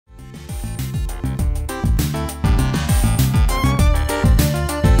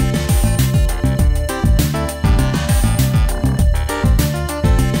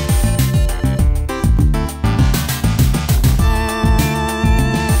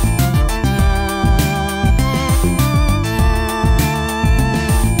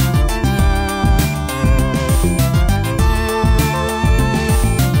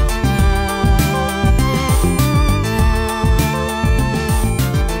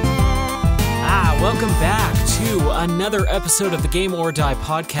welcome back to another episode of the Game or Die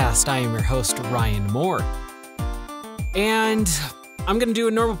podcast. I am your host, Ryan Moore. And I'm going to do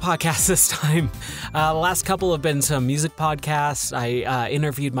a normal podcast this time. The last couple have been some music podcasts. I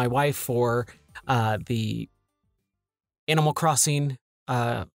interviewed my wife for the Animal Crossing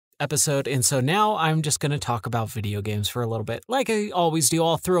episode, and so now I'm just going to talk about video games for a little bit. Like I always do,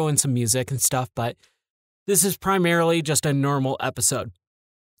 I'll throw in some music and stuff, but this is primarily just a normal episode.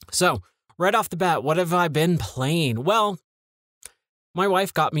 So, right off the bat, what have I been playing? Well, my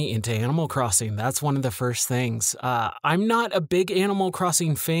wife got me into Animal Crossing. That's one of the first things. I'm not a big Animal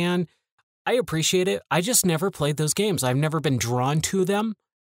Crossing fan. I appreciate it. I just never played those games. I've never been drawn to them.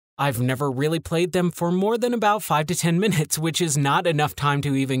 I've never really played them for more than about 5 to 10 minutes, which is not enough time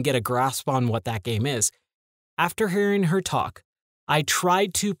to even get a grasp on what that game is. After hearing her talk, I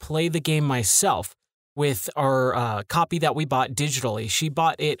tried to play the game myself with our copy that we bought digitally. She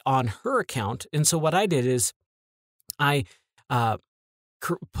bought it on her account, and so what I did is I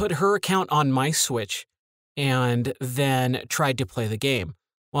put her account on my Switch and then tried to play the game.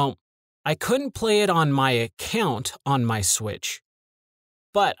 Well, I couldn't play it on my account on my Switch,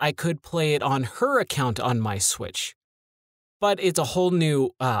 but I could play it on her account on my Switch. But it's a whole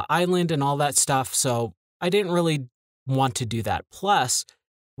new island and all that stuff, so I didn't really want to do that. Plus,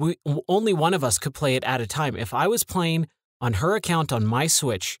 only one of us could play it at a time. If I was playing on her account on my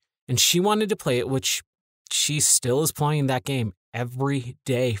Switch and she wanted to play it, which she still is playing that game every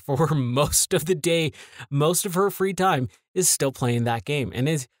day for most of the day, most of her free time is still playing that game.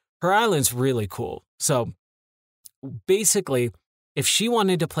 And her island's really cool. So basically, if she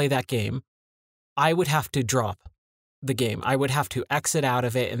wanted to play that game, I would have to drop the game. I would have to exit out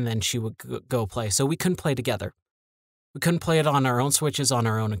of it and then she would go play. So we couldn't play together. We couldn't play it on our own Switches on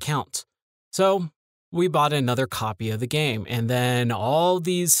our own accounts. So we bought another copy of the game. And then all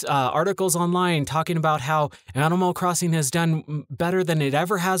these articles online talking about how Animal Crossing has done better than it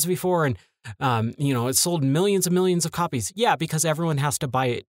ever has before. And, it sold millions and millions of copies. Yeah, because everyone has to buy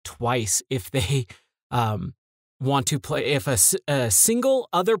it twice if they want to play. If a single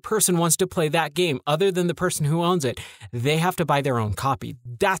other person wants to play that game other than the person who owns it, they have to buy their own copy.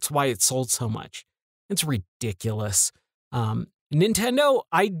 That's why it sold so much. It's ridiculous. Nintendo,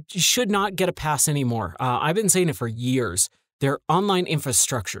 I should not get a pass anymore. I've been saying it for years. Their online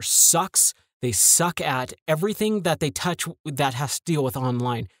infrastructure sucks. They suck at everything that they touch that has to deal with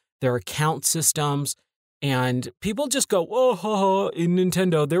online. Their account systems, and people just go, in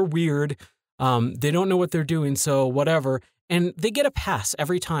Nintendo, they're weird. They don't know what they're doing, so whatever. And they get a pass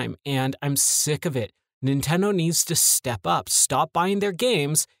every time, and I'm sick of it. Nintendo needs to step up. Stop buying their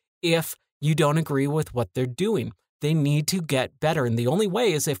games if you don't agree with what they're doing. They need to get better, and the only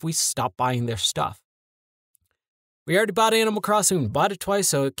way is if we stop buying their stuff. We already bought Animal Crossing, bought it twice,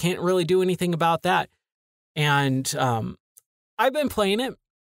 so it can't really do anything about that. And I've been playing it.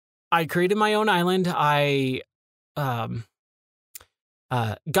 I created my own island. I got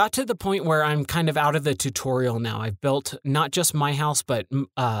to the point where I'm kind of out of the tutorial now. I've built not just my house, but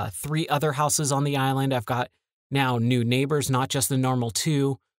 3 other houses on the island. I've got now new neighbors, not just the normal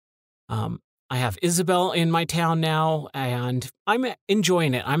 2. I have Isabel in my town now, and I'm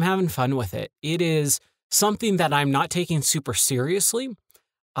enjoying it. I'm having fun with it. It is something that I'm not taking super seriously.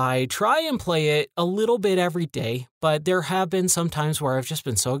 I try and play it a little bit every day, but there have been some times where I've just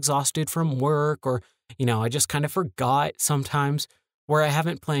been so exhausted from work, or, I just kind of forgot sometimes, where I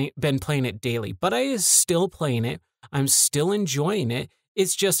haven't been playing it daily. But I is still playing it. I'm still enjoying it.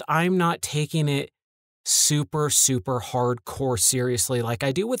 It's just I'm not taking it super hardcore seriously like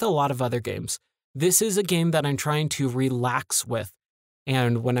I do with a lot of other games. This is a game that I'm trying to relax with.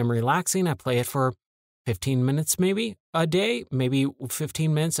 And when I'm relaxing, I play it for 15 minutes maybe a day, maybe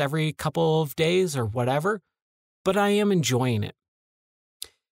 15 minutes every couple of days or whatever. But I am enjoying it.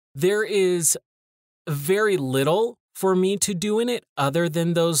 There is very little for me to do in it other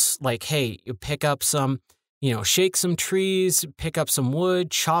than those, like, hey, you pick up some, shake some trees, pick up some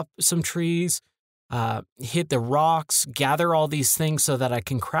wood, chop some trees, hit the rocks, gather all these things so that I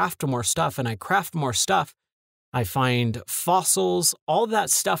can craft more stuff. And I craft more stuff. I find fossils. All that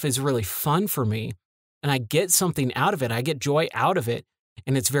stuff is really fun for me. And I get something out of it. I get joy out of it.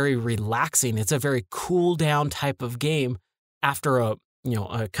 And it's very relaxing. It's a very cool down type of game after a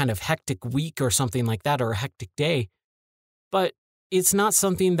kind of hectic week or something like that, or a hectic day. But it's not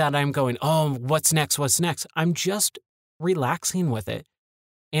something that I'm going, oh, what's next? I'm just relaxing with it.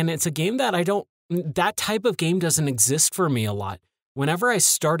 And it's a game that that type of game doesn't exist for me a lot. Whenever I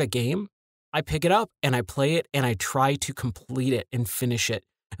start a game, I pick it up and I play it and I try to complete it and finish it.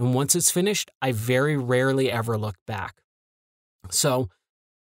 And once it's finished, I very rarely ever look back. So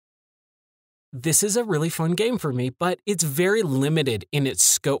this is a really fun game for me, but it's very limited in its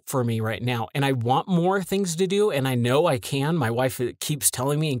scope for me right now. And I want more things to do, and I know I can. My wife keeps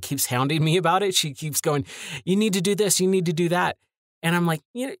telling me and keeps hounding me about it. She keeps going, you need to do this, you need to do that. And I'm like,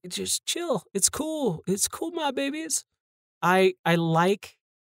 yeah, just chill. It's cool. It's cool, my babies. I like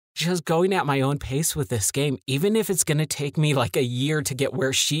just going at my own pace with this game, even if it's going to take me like a year to get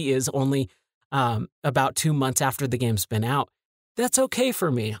where she is only about 2 months after the game's been out. That's okay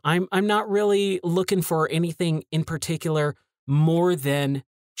for me. I'm not really looking for anything in particular more than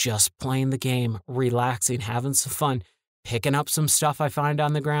just playing the game, relaxing, having some fun, picking up some stuff I find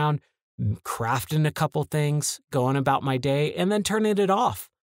on the ground, crafting a couple things, going about my day, and then turning it off.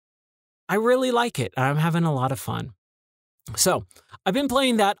 I really like it. I'm having a lot of fun. So I've been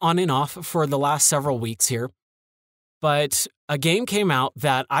playing that on and off for the last several weeks here, but a game came out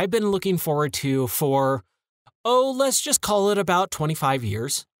that I've been looking forward to for, let's just call it about 25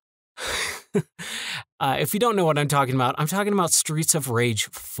 years. If you don't know what I'm talking about Streets of Rage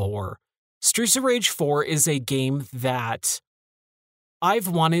 4. Streets of Rage 4 is a game that I've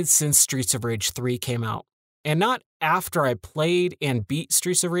wanted since Streets of Rage 3 came out. And not after I played and beat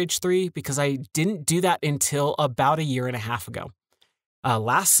Streets of Rage 3, because I didn't do that until about a year and a half ago.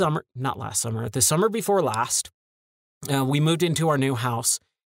 The summer before last, we moved into our new house.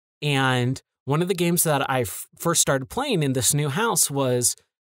 And one of the games that I first started playing in this new house was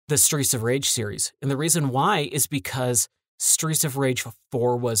the Streets of Rage series. And the reason why is because Streets of Rage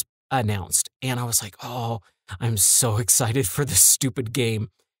 4 was announced. And I was like, oh, I'm so excited for this stupid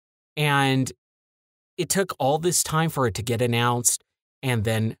game. And it took all this time for it to get announced and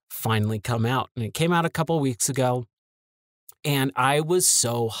then finally come out. And it came out a couple weeks ago, and I was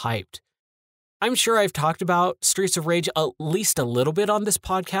so hyped. I'm sure I've talked about Streets of Rage at least a little bit on this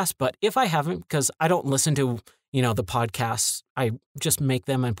podcast, but if I haven't, because I don't listen to, the podcasts, I just make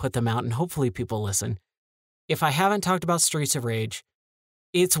them and put them out, and hopefully people listen. If I haven't talked about Streets of Rage,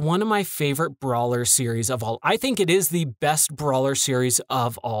 it's one of my favorite brawler series of all. I think it is the best brawler series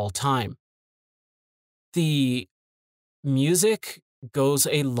of all time. The music goes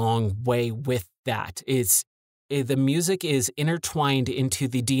a long way with that. The music is intertwined into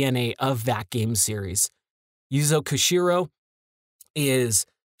the DNA of that game series. Yuzo Koshiro is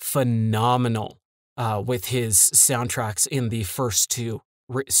phenomenal with his soundtracks in the first two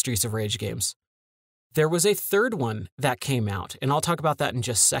Streets of Rage games. There was a third one that came out, and I'll talk about that in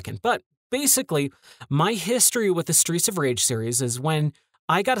just a second. But basically, my history with the Streets of Rage series is when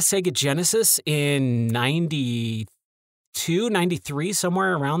I got a Sega Genesis in 92, 93,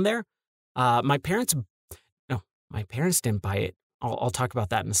 somewhere around there. My parents didn't buy it. I'll talk about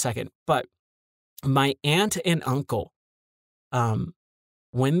that in a second. But my aunt and uncle,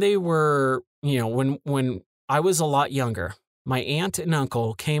 when they were, when I was a lot younger, my aunt and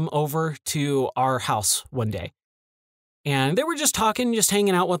uncle came over to our house one day. And they were just talking, just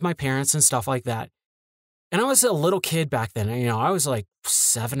hanging out with my parents and stuff like that. And I was a little kid back then. I was like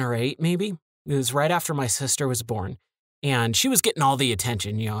 7 or 8, maybe. It was right after my sister was born. And she was getting all the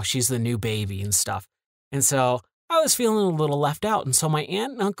attention. She's the new baby and stuff. And so I was feeling a little left out. And so my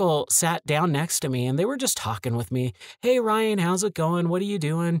aunt and uncle sat down next to me, and they were just talking with me. Hey, Ryan, how's it going? What are you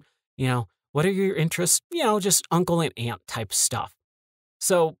doing? What are your interests? Just uncle and aunt type stuff.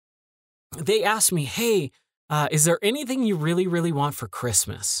 So they asked me, hey, is there anything you really, really want for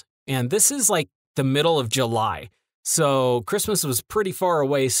Christmas? And this is like the middle of July. So Christmas was pretty far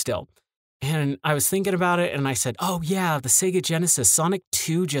away still. And I was thinking about it, and I said, oh yeah, the Sega Genesis, Sonic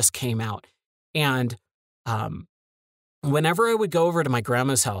 2 just came out. And whenever I would go over to my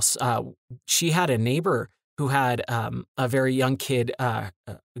grandma's house, she had a neighbor who had a very young kid, a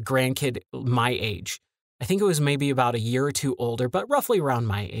grandkid my age. I think it was maybe about a year or two older, but roughly around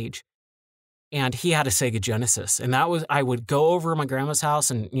my age. And he had a Sega Genesis. And I would go over to my grandma's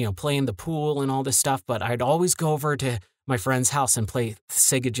house and, play in the pool and all this stuff. But I'd always go over to my friend's house and play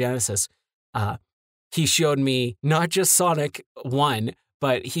Sega Genesis. He showed me not just Sonic 1,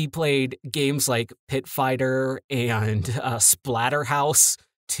 but he played games like Pit Fighter and Splatterhouse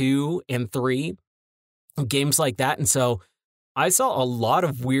 2 and 3. Games like that. And so I saw a lot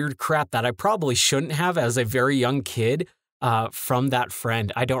of weird crap that I probably shouldn't have as a very young kid. From that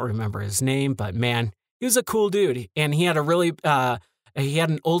friend. I don't remember his name, but man, he was a cool dude. And he had he had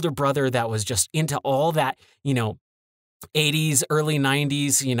an older brother that was just into all that, 80s, early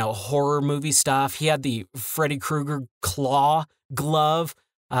 90s, horror movie stuff. He had the Freddy Krueger claw glove.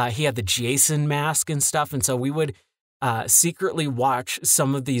 He had the Jason mask and stuff. And so we would secretly watch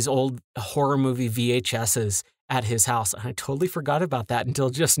some of these old horror movie VHSs at his house. And I totally forgot about that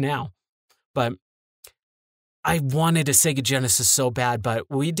until just now. But I wanted a Sega Genesis so bad, but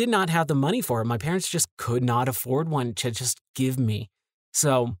we did not have the money for it. My parents just could not afford one to just give me.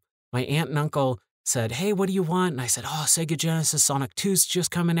 So my aunt and uncle said, hey, what do you want? And I said, oh, Sega Genesis Sonic 2's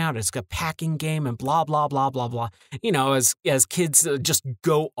just coming out. It's a packing game and blah, blah, blah, blah, blah. You know, as kids just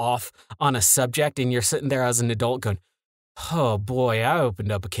go off on a subject and you're sitting there as an adult going, oh boy, I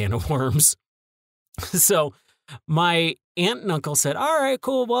opened up a can of worms. So my aunt and uncle said, all right,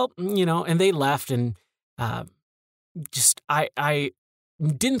 cool. Well, you know, and they left and I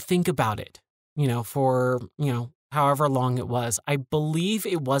didn't think about it, you know, for, you know, however long it was. I believe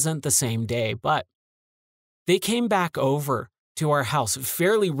it wasn't the same day, but they came back over to our house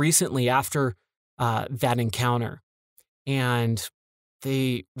fairly recently after that encounter. And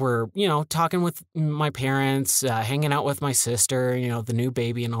they were, you know, talking with my parents, hanging out with my sister, you know, the new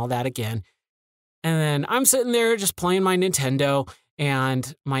baby and all that again. And then I'm sitting there just playing my Nintendo,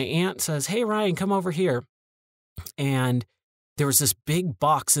 and my aunt says, hey, Ryan, come over here. And there was this big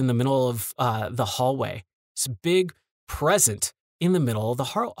box in the middle of the hallway, this big present in the middle of the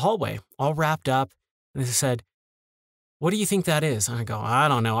hallway, all wrapped up. And they said, what do you think that is? And I go, I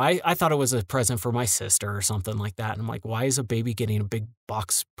don't know. I thought it was a present for my sister or something like that. And I'm like, why is a baby getting a big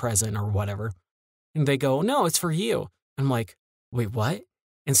box present or whatever? And they go, no, it's for you. I'm like, wait, what?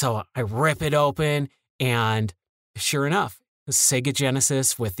 And so I rip it open, and sure enough, the Sega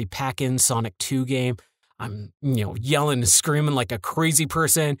Genesis with the pack-in Sonic 2 game. I'm, you know, yelling and screaming like a crazy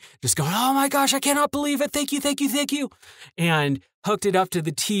person, just going, oh my gosh, I cannot believe it. Thank you, thank you, thank you. And hooked it up to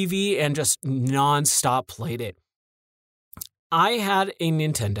the TV and just nonstop played it. I had a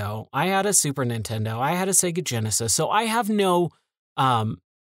Nintendo. I had a Super Nintendo. I had a Sega Genesis. So I have no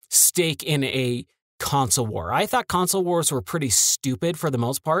stake in a console war. I thought console wars were pretty stupid for the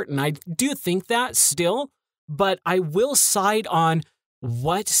most part, and I do think that still, but I will side on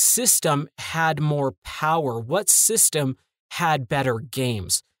what system had more power, what system had better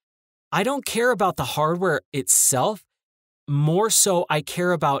games. I don't care about the hardware itself. More so, I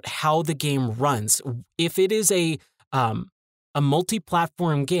care about how the game runs. If it is a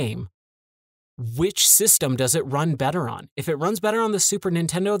multi-platform game, which system does it run better on? If it runs better on the Super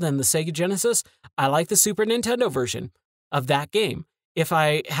Nintendo than the Sega Genesis, I like the Super Nintendo version of that game. If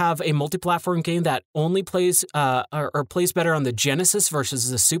I have a multi-platform game that only plays or plays better on the Genesis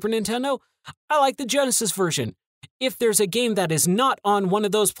versus the Super Nintendo, I like the Genesis version. If there's a game that is not on one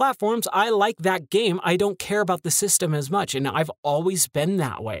of those platforms, I like that game. I don't care about the system as much, and I've always been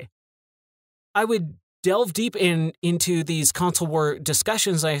that way. I would delve deep into these console war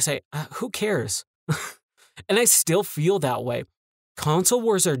discussions, and I say, who cares? And I still feel that way. Console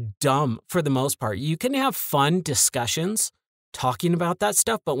wars are dumb for the most part. You can have fun discussions talking about that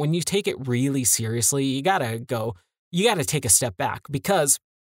stuff, but when you take it really seriously, you gotta take a step back, because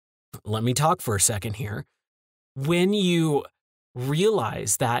let me talk for a second here. When you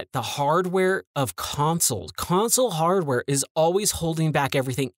realize that the hardware of console hardware is always holding back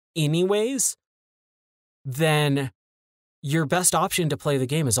everything anyways, then your best option to play the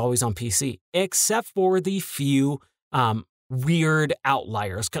game is always on PC, except for the few weird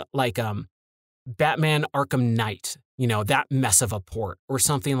outliers, like Batman Arkham Knight, you know, that mess of a port or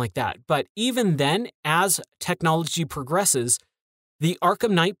something like that. But even then, as technology progresses, the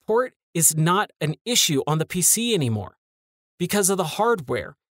Arkham Knight port is not an issue on the PC anymore because of the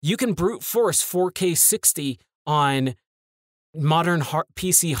hardware. You can brute force 4K 60 on modern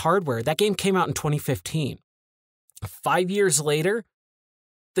PC hardware. That game came out in 2015. 5 years later,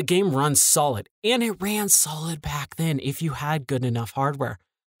 the game runs solid, and it ran solid back then if you had good enough hardware.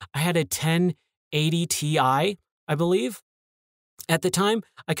 I had a 1080 Ti, I believe, at the time.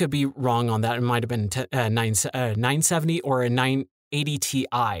 I could be wrong on that. It might have been 970 or a 980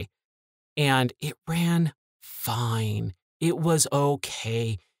 Ti, and it ran fine. It was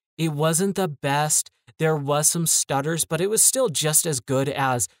okay. It wasn't the best. There was some stutters, but it was still just as good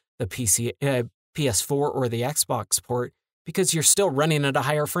as the PS4 or the Xbox port, because you're still running at a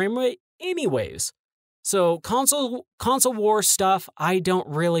higher frame rate anyways. So console war stuff, I don't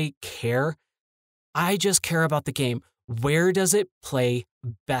really care. I just care about the game. Where does it play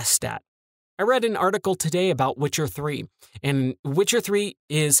best at? I read an article today about Witcher 3, and Witcher 3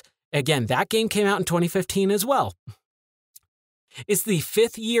 is, again, that game came out in 2015 as well. It's the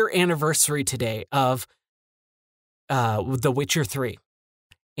 5th year anniversary today of The Witcher 3.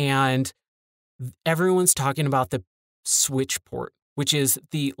 And everyone's talking about the Switch port, which is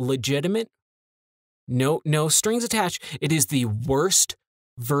the legitimate, no strings attached. It is the worst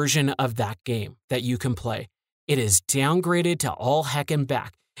version of that game that you can play. It is downgraded to all heck and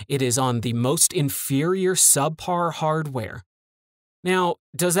back. It is on the most inferior subpar hardware. Now,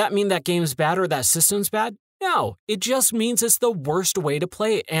 does that mean that game's bad or that system's bad? No, it just means it's the worst way to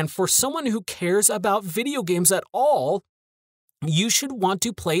play it. And for someone who cares about video games at all, you should want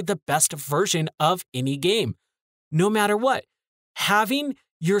to play the best version of any game, no matter what. Having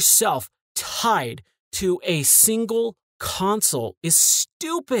yourself tied to a single console is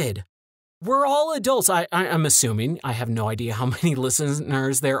stupid. We're all adults. I'm assuming. I have no idea how many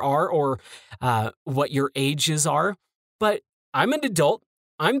listeners there are or what your ages are, but I'm an adult.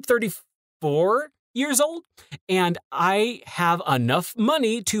 I'm 34 years old, and I have enough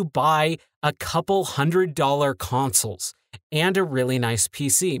money to buy a couple $100 consoles and a really nice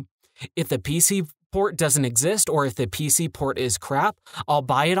PC. If the PC port doesn't exist or if the PC port is crap, I'll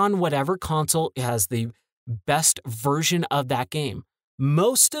buy it on whatever console has the best version of that game.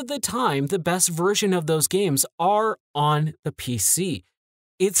 Most of the time, the best version of those games are on the PC.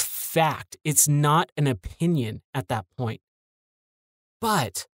 It's fact. It's not an opinion at that point.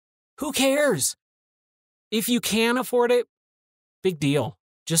 But who cares? If you can afford it, big deal.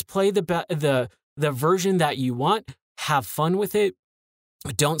 Just play the version that you want. Have fun with it.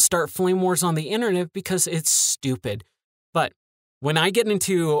 Don't start flame wars on the internet because it's stupid. But when I get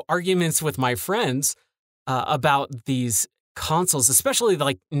into arguments with my friends about these consoles, especially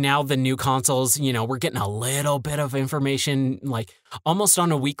like now the new consoles, we're getting a little bit of information like almost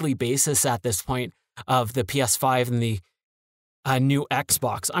on a weekly basis at this point of the PS5 and the new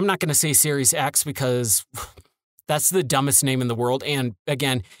Xbox. I'm not going to say Series X because that's the dumbest name in the world. And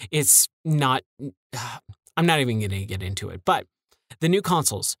again, it's not, I'm not even going to get into it, but the new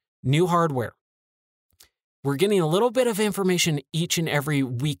consoles, new hardware, we're getting a little bit of information each and every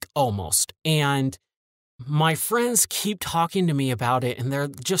week almost. And my friends keep talking to me about it and they're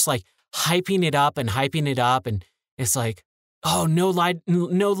just like hyping it up. And it's like, oh, no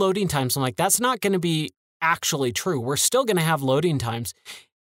loading times. I'm like, that's not going to be actually true. We're still going to have loading times.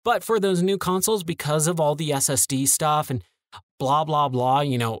 But for those new consoles, because of all the SSD stuff and blah, blah, blah,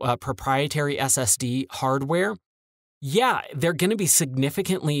 proprietary SSD hardware, yeah, they're going to be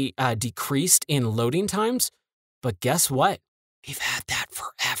significantly decreased in loading times. But guess what? We've had that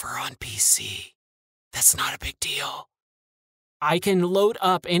forever on PC. That's not a big deal. I can load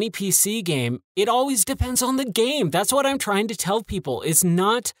up any PC game. It always depends on the game. That's what I'm trying to tell people. It's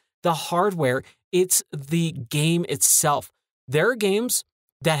not the hardware. It's the game itself. There are games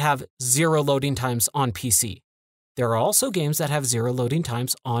that have 0 loading times on PC. There are also games that have 0 loading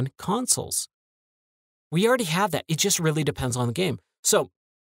times on consoles. We already have that. It just really depends on the game. So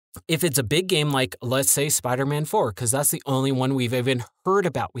if it's a big game like, let's say, Spider-Man 4, because that's the only one we've even heard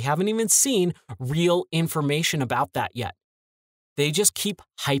about. We haven't even seen real information about that yet. They just keep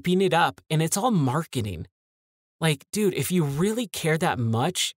hyping it up, and it's all marketing. Like, dude, if you really care that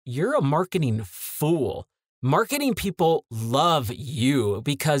much, you're a marketing fool. Marketing people love you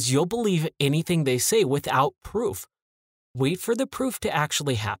because you'll believe anything they say without proof. Wait for the proof to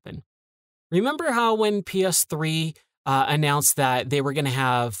actually happen. Remember how when PS3 announced that they were going to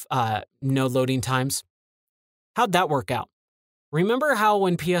have no loading times? How'd that work out? Remember how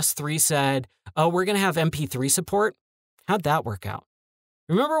when PS3 said, oh, we're going to have MP3 support? How'd that work out?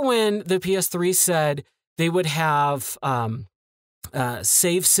 Remember when the PS3 said they would have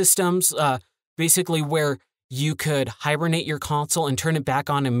save systems, basically where you could hibernate your console and turn it back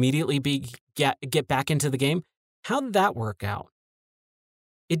on immediately, get back into the game? How'd that work out?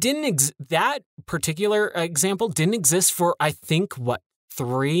 It didn't. That particular example didn't exist for, I think,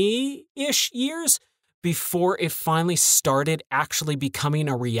 3-ish years before it finally started actually becoming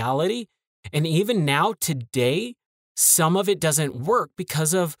a reality. And even now, today, some of it doesn't work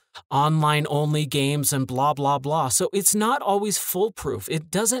because of online-only games and blah, blah, blah. So it's not always foolproof. It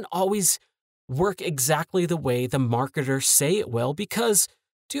doesn't always work exactly the way the marketers say it will because,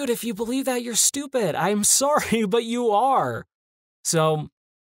 dude, if you believe that, you're stupid. I'm sorry, but you are. So,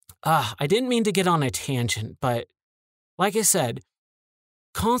 I didn't mean to get on a tangent, but like I said,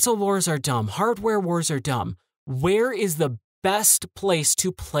 console wars are dumb. Hardware wars are dumb. Where is the best place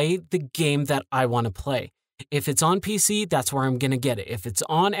to play the game that I want to play? If it's on PC, that's where I'm going to get it. If it's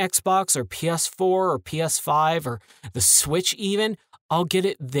on Xbox or PS4 or PS5 or the Switch even, I'll get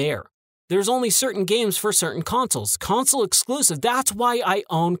it there. There's only certain games for certain consoles. Console exclusive, that's why I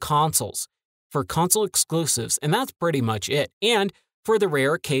own consoles. For console exclusives, and that's pretty much it. And for the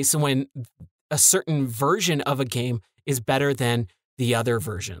rare case when a certain version of a game is better than the other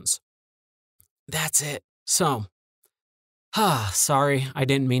versions. That's it. So, sorry, I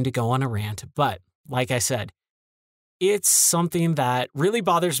didn't mean to go on a rant, but like I said, it's something that really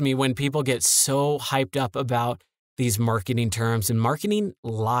bothers me when people get so hyped up about these marketing terms and marketing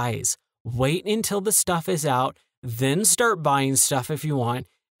lies. Wait until the stuff is out, then start buying stuff if you want,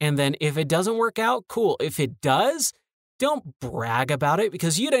 And then if it doesn't work out, cool. If it does, don't brag about it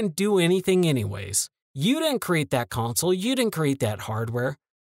because you didn't do anything anyways. You didn't create that console. You didn't create that hardware.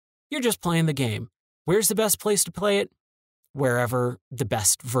 You're just playing the game. Where's the best place to play it? Wherever the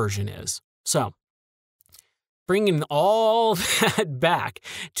best version is. So, bringing all that back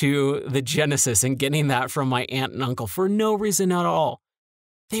to the Genesis and getting that from my aunt and uncle for no reason at all.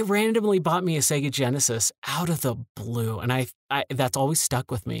 They randomly bought me a Sega Genesis out of the blue, and I that's always stuck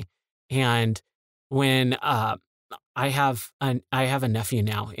with me. And when I have a nephew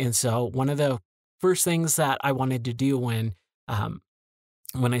now, and so one of the first things that I wanted to do when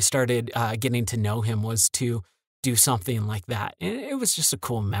I started getting to know him was to do something like that. And it was just a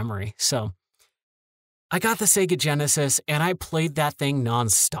cool memory. So I got the Sega Genesis and I played that thing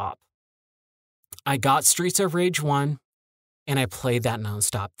nonstop. I got Streets of Rage 1 and I played that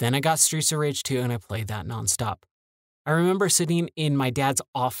nonstop. Then I got Streets of Rage 2 and I played that nonstop. I remember sitting in my dad's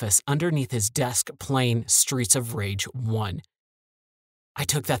office underneath his desk playing Streets of Rage 1. I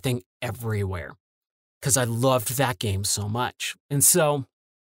took that thing everywhere because I loved that game so much. And so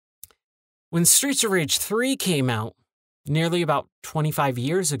when Streets of Rage 3 came out nearly about 25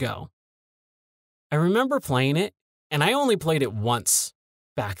 years ago, I remember playing it, and I only played it once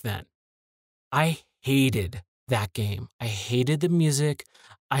back then. I hated that game. I hated the music.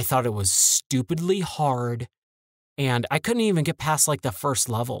 I thought it was stupidly hard, and I couldn't even get past like the first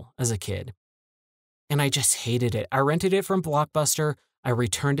level as a kid. And I just hated it. I rented it from Blockbuster. I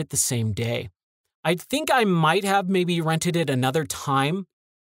returned it the same day. I think I might have maybe rented it another time,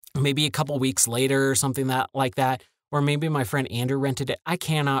 maybe a couple weeks later or something like that, or maybe my friend Andrew rented it. I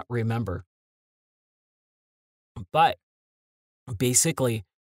cannot remember. But basically,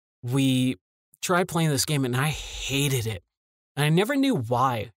 we tried playing this game and I hated it. And I never knew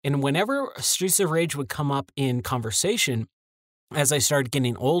why. And whenever Streets of Rage would come up in conversation, as I started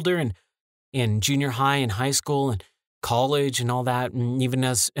getting older and in junior high and high school and college and all that, and even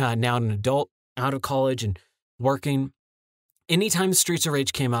as now an adult out of college and working, anytime Streets of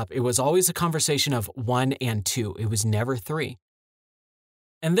Rage came up, it was always a conversation of 1 and 2. It was never 3.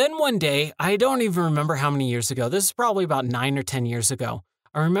 And then one day, I don't even remember how many years ago, this is probably about 9 or 10 years ago,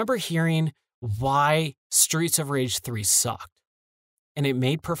 I remember hearing why Streets of Rage 3 sucked. And it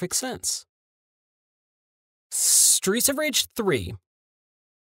made perfect sense. Streets of Rage 3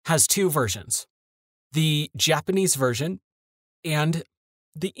 has 2 versions. The Japanese version and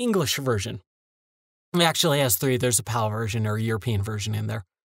the English version. It actually has 3. There's a PAL version or a European version in there.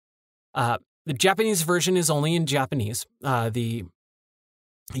 The Japanese version is only in Japanese. The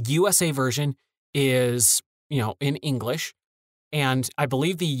USA version is, in English. And I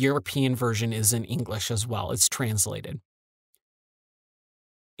believe the European version is in English as well. It's translated.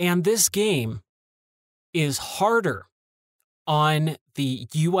 And this game is harder on the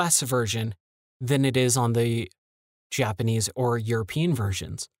US version than it is on the Japanese or European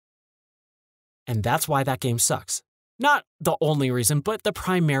versions. And that's why that game sucks. Not the only reason, but the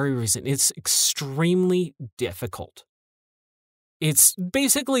primary reason. It's extremely difficult. It's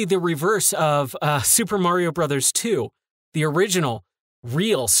basically the reverse of Super Mario Bros. 2, the original,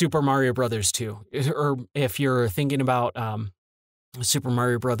 real Super Mario Bros. 2. Or if you're thinking about Super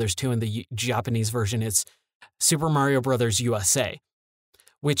Mario Bros. 2 in the Japanese version, it's Super Mario Bros. USA,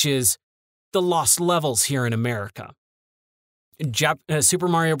 which is the Lost Levels here in America. Super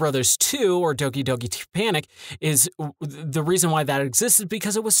Mario Bros. 2, or Doki Doki Panic, is the reason why that exists is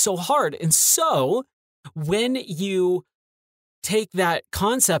because it was so hard. And so when you take that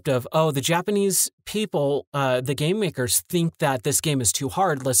concept of, the Japanese people, the game makers think that this game is too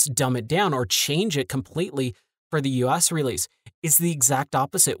hard, let's dumb it down or change it completely for the US release, it's the exact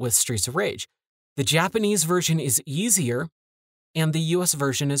opposite with Streets of Rage. The Japanese version is easier and the US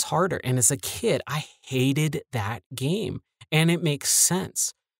version is harder. And as a kid, I hated that game. And it makes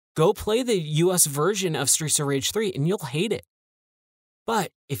sense. Go play the US version of Streets of Rage 3 and you'll hate it.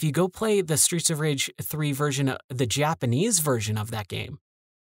 But if you go play the Streets of Rage 3 version, the Japanese version of that game,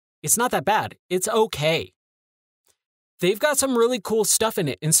 it's not that bad. It's okay. They've got some really cool stuff in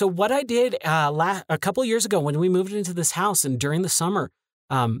it. And so what I did a couple years ago when we moved into this house and during the summer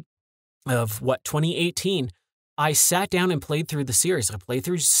of 2018, I sat down and played through the series. I played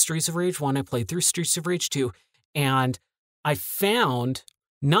through Streets of Rage 1, I played through Streets of Rage 2, and I found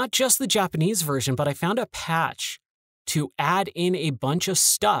not just the Japanese version, but I found a patch to add in a bunch of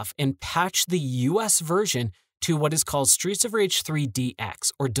stuff and patch the US version to what is called Streets of Rage 3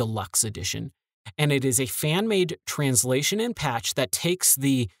 DX, or Deluxe Edition. And it is a fan-made translation and patch that takes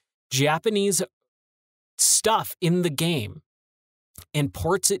the Japanese stuff in the game and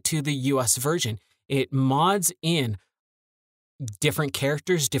ports it to the US version. It mods in different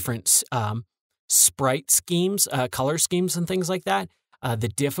characters, different sprite schemes, color schemes, and things like that. The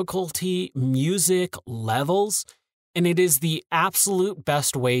difficulty, music, levels, and it is the absolute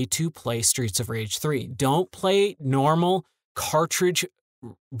best way to play Streets of Rage 3. Don't play normal cartridge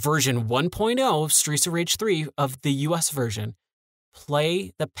version 1.0 of Streets of Rage 3 of the US version.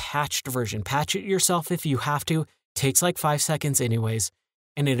 Play the patched version. Patch it yourself if you have to. Takes like 5 seconds anyways,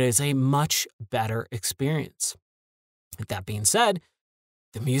 and it is a much better experience. With that being said,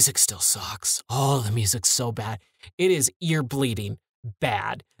 the music still sucks. Oh, the music's so bad. It is ear bleeding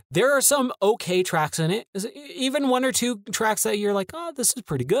bad. There are some okay tracks in it, even 1 or 2 tracks that you're like, oh, this is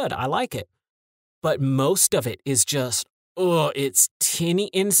pretty good. I like it. But most of it is just, oh, it's tinny.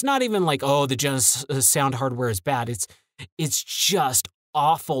 And it's not even like, oh, the Genesis sound hardware is bad. It's just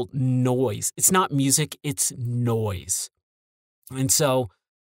awful noise. It's not music, it's noise. And so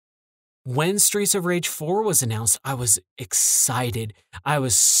when Streets of Rage 4 was announced, I was excited. I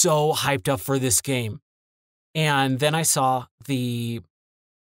was so hyped up for this game. And then I saw the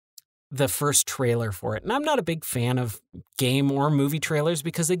first trailer for it. And I'm not a big fan of game or movie trailers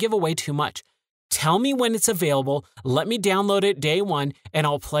because they give away too much. Tell me when it's available. Let me download it day one, and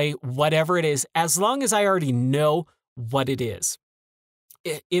I'll play whatever it is, as long as I already know what it is.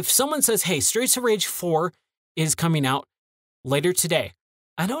 If someone says, hey, Streets of Rage 4 is coming out later today,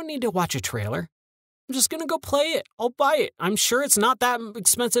 I don't need to watch a trailer. I'm just going to go play it. I'll buy it. I'm sure it's not that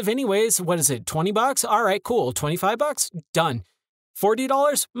expensive anyways. What is it, $20? All right, cool. $25? Done.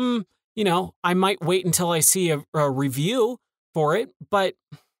 $40? I might wait until I see a review for it, but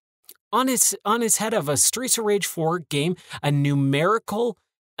on its head of a Streets of Rage 4 game, a numerical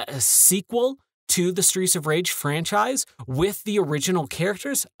sequel to the Streets of Rage franchise with the original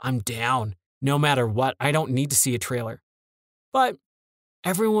characters, I'm down. No matter what, I don't need to see a trailer. But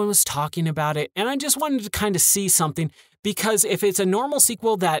everyone was talking about it, and I just wanted to kind of see something, because if it's a normal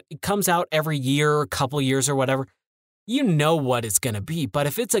sequel that comes out every year or a couple years or whatever, you know what it's going to be. But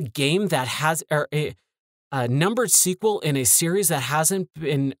if it's a game that has a numbered sequel in a series that hasn't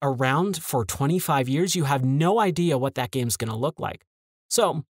been around for 25 years, you have no idea what that game's going to look like.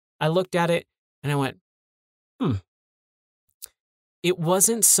 So I looked at it and I went, It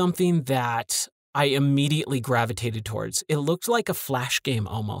wasn't something that I immediately gravitated towards. It looked like a Flash game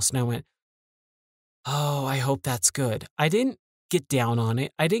almost. And I went, oh, I hope that's good. I didn't get down on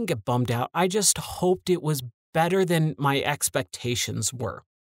it. I didn't get bummed out. I just hoped it was better than my expectations were.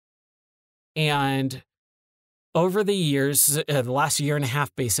 And over the years, the last year and a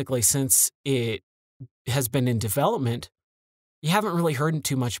half, basically, since it has been in development, you haven't really heard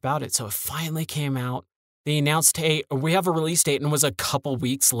too much about it. So it finally came out. They announced, hey, we have a release date, and it was a couple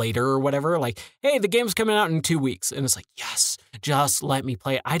weeks later or whatever. Like, hey, the game's coming out in 2 weeks. And it's like, yes, just let me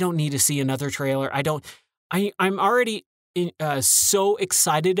play it. I don't need to see another trailer. I'm already so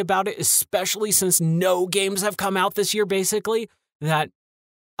excited about it, especially since no games have come out this year, basically, that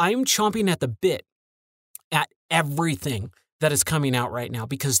I'm chomping at the bit at everything that is coming out right now,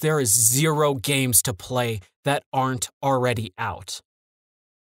 because there is 0 games to play that aren't already out.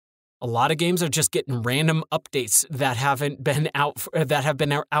 A lot of games are just getting random updates that haven't been out, that have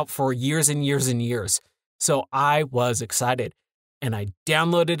been out for years and years and years. So I was excited, and I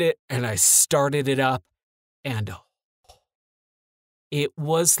downloaded it and I started it up, and it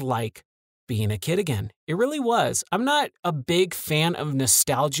was like being a kid again. It really was. I'm not a big fan of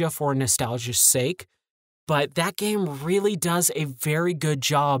nostalgia for nostalgia's sake, but that game really does a very good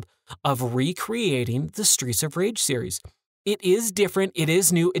job of recreating the Streets of Rage series. It is different, it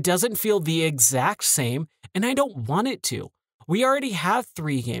is new, it doesn't feel the exact same, and I don't want it to. We already have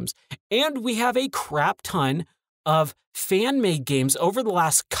 3 games, and we have a crap ton of fan-made games over the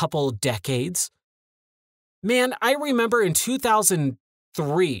last couple decades. Man, I remember in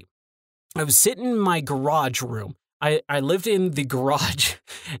 2003, I was sitting in my garage room. I lived in the garage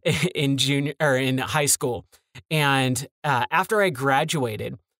in high school, and after I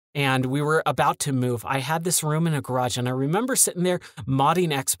graduated, and we were about to move, I had this room in a garage, and I remember sitting there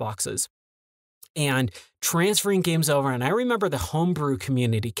modding Xboxes and transferring games over. And I remember the homebrew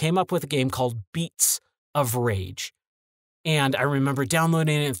community came up with a game called Beats of Rage. And I remember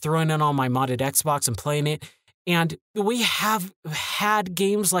downloading it and throwing it on my modded Xbox and playing it. And we have had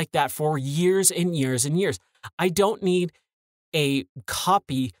games like that for years and years and years. I don't need a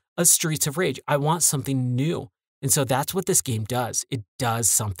copy of Streets of Rage. I want something new. And so that's what this game does. It does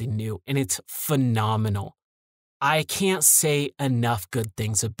something new, and it's phenomenal. I can't say enough good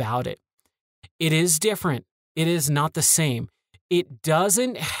things about it. It is different. It is not the same. It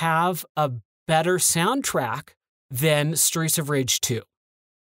doesn't have a better soundtrack than Streets of Rage 2.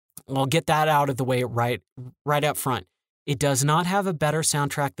 I'll get that out of the way right up front. it does not have a better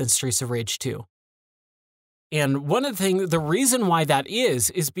soundtrack than Streets of Rage 2. And one of the reason why that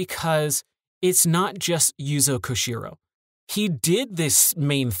is because it's not just Yuzo Koshiro. He did this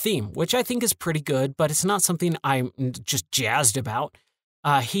main theme, which I think is pretty good, but it's not something I'm just jazzed about.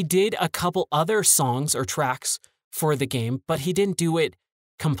 He did a couple other songs or tracks for the game, but he didn't do it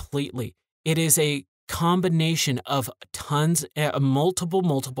completely. It is a combination of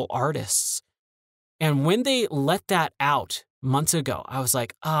multiple artists. And when they let that out months ago, I was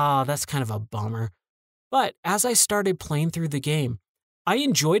like, that's kind of a bummer. But as I started playing through the game, I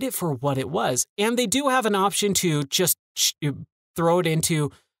enjoyed it for what it was. And they do have an option to just throw it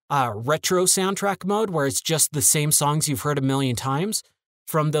into retro soundtrack mode, where it's just the same songs you've heard a million times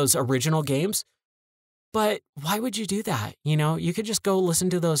from those original games. But why would you do that? You could just go listen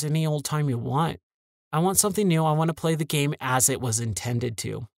to those any old time you want. I want something new. I want to play the game as it was intended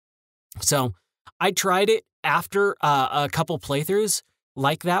to. So I tried it after a couple playthroughs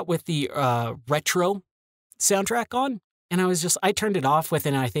like that with the retro soundtrack on. And I turned it off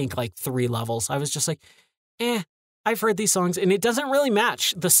within, I think, like 3 levels. I was just like, I've heard these songs, and it doesn't really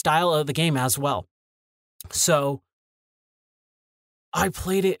match the style of the game as well. So I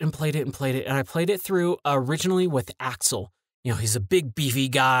played it, and I played it through originally with Axel. He's a big, beefy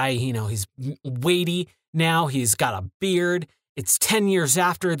guy. He's weighty now. He's got a beard. It's 10 years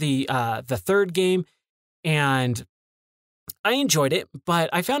after the third game, and I enjoyed it, but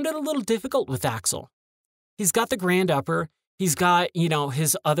I found it a little difficult with Axel. He's got the grand upper. He's got,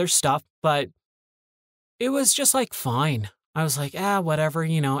 his other stuff, but it was just like fine. I was like, whatever,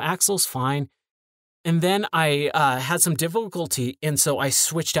 Axel's fine. And then I had some difficulty, and so I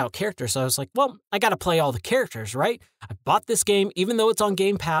switched out characters. So I was like, well, I got to play all the characters, right? I bought this game, even though it's on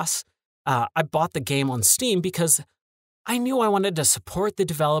Game Pass. I bought the game on Steam because I knew I wanted to support the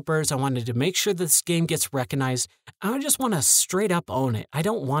developers. I wanted to make sure this game gets recognized. I just want to straight up own it. I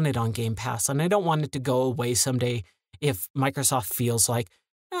don't want it on Game Pass, and I don't want it to go away someday if Microsoft feels like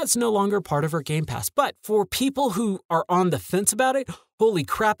it's no longer part of our Game Pass. But for people who are on the fence about it, holy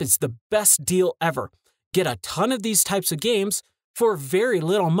crap, it's the best deal ever. Get a ton of these types of games for very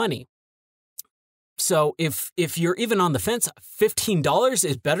little money. So if you're even on the fence, $15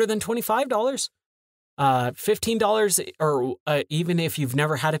 is better than $25. $15, or even if you've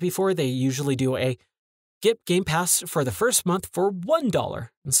never had it before, they usually do a get Game Pass for the first month for $1.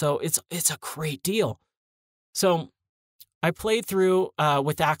 And so it's a great deal. So I played through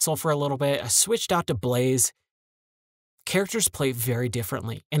with Axel for a little bit. I switched out to Blaze. Characters play very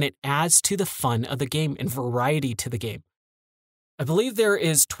differently, and it adds to the fun of the game and variety to the game. I believe there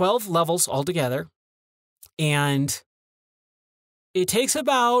is 12 levels altogether, and it takes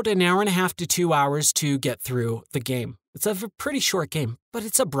about an hour and a half to 2 hours to get through the game. It's a pretty short game, but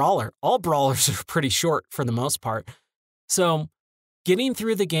it's a brawler. All brawlers are pretty short for the most part. So getting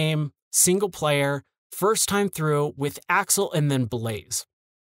through the game, single player, first time through with Axel and then Blaze.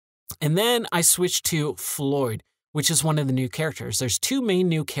 And then I switched to Floyd, which is one of the new characters. There's 2 main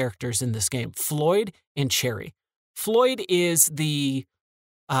new characters in this game, Floyd and Cherry. Floyd is the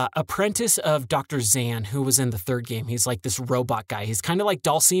apprentice of Dr. Zan, who was in the third game. He's like this robot guy. He's kind of like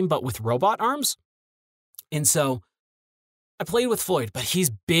Dhalsim, but with robot arms. And so I played with Floyd, but he's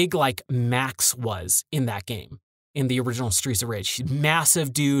big like Max was in that game, in the original Streets of Rage. He's a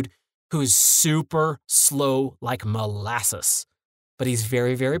massive dude who's super slow like molasses, but he's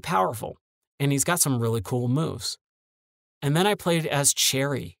very, very powerful. And he's got some really cool moves. And then I played as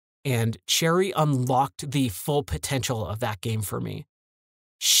Cherry, and Cherry unlocked the full potential of that game for me.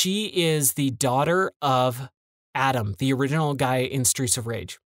 She is the daughter of Adam, the original guy in Streets of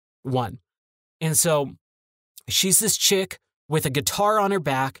Rage 1. And so she's this chick with a guitar on her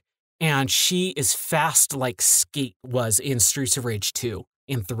back, and she is fast like Skate was in Streets of Rage 2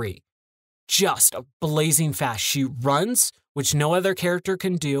 and 3. Just blazing fast. She runs, which no other character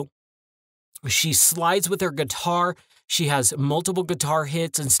can do. She slides with her guitar. She has multiple guitar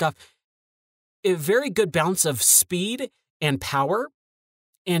hits and stuff. A very good balance of speed and power.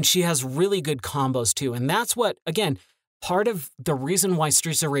 And she has really good combos too. And that's what, again, part of the reason why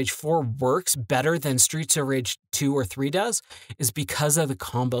Streets of Rage 4 works better than Streets of Rage 2 or 3 does is because of the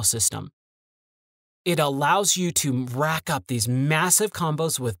combo system. It allows you to rack up these massive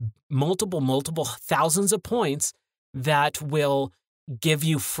combos with multiple thousands of points that will give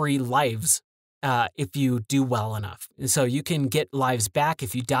you free lives if you do well enough. So you can get lives back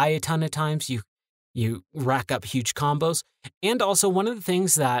if you die a ton of times. You rack up huge combos. And also one of the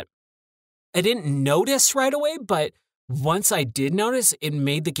things that I didn't notice right away, but once I did notice, it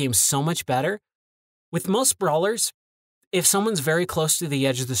made the game so much better. With most brawlers, if someone's very close to the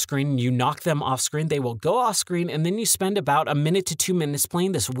edge of the screen and you knock them off screen, they will go off screen, and then you spend about 1 minute to 2 minutes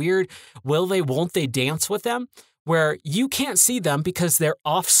playing this weird will they, won't they dance with them, where you can't see them because they're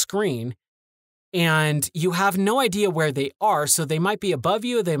off screen and you have no idea where they are. So they might be above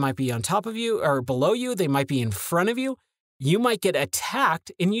you, they might be on top of you or below you, they might be in front of you. You might get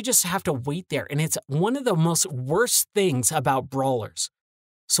attacked and you just have to wait there. And it's one of the most worst things about brawlers.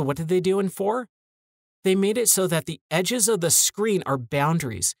 So what did they do in 4? They made it so that the edges of the screen are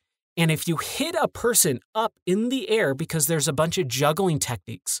boundaries. And if you hit a person up in the air, because there's a bunch of juggling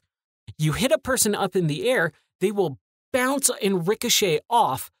techniques, you hit a person up in the air, they will bounce and ricochet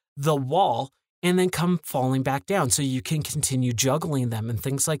off the wall and then come falling back down so you can continue juggling them and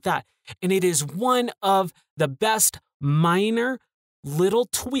things like that. And it is one of the best minor little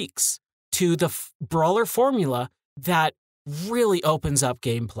tweaks to the brawler formula that really opens up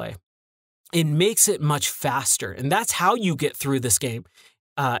gameplay. It makes it much faster, and that's how you get through this game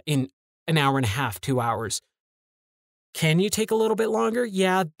in an hour and a half, 2 hours. Can you take a little bit longer?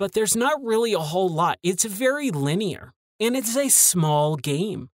 Yeah, but there's not really a whole lot. It's very linear, and it's a small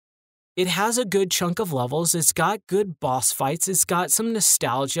game. It has a good chunk of levels. It's got good boss fights. It's got some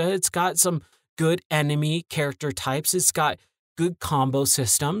nostalgia. It's got some good enemy character types. It's got good combo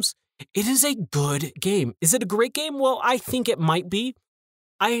systems. It is a good game. Is it a great game? Well, I think it might be.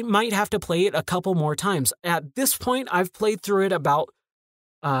 I might have to play it a couple more times. At this point, I've played through it about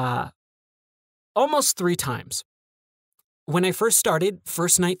almost 3 times. When I first started,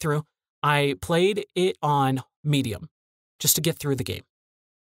 first night through, I played it on medium just to get through the game.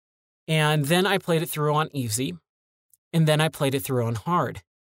 And then I played it through on easy, and then I played it through on hard.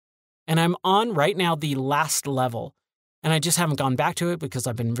 And I'm on right now the last level, and I just haven't gone back to it because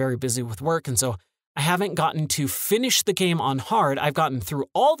I've been very busy with work, and so I haven't gotten to finish the game on hard. I've gotten through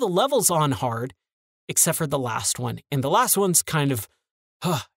all the levels on hard, except for the last one. And the last one's kind of,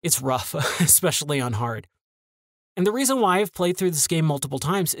 it's rough, especially on hard. And the reason why I've played through this game multiple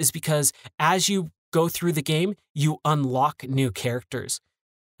times is because as you go through the game, you unlock new characters.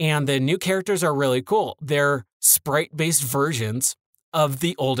 And the new characters are really cool. They're sprite-based versions of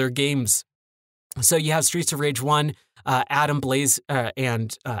the older games. So you have Streets of Rage 1, Adam, Blaze,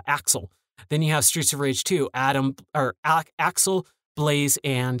 and Axel. Then you have Streets of Rage 2, Axel, Blaze,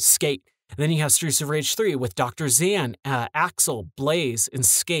 and Skate. Then you have Streets of Rage 3 with Dr. Zan, Axel, Blaze, and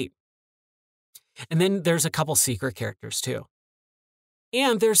Skate. And then there's a couple secret characters too.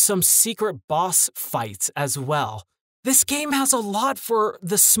 And there's some secret boss fights as well. This game has a lot for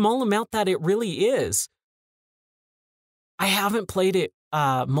the small amount that it really is. I haven't played it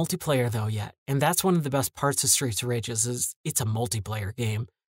multiplayer though yet. And that's one of the best parts of Streets of Rage is it's a multiplayer game.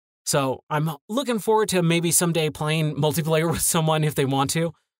 So I'm looking forward to maybe someday playing multiplayer with someone if they want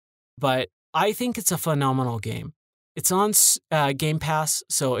to. But I think it's a phenomenal game. It's on Game Pass,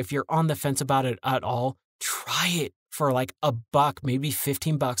 so if you're on the fence about it at all, try it for like $1, maybe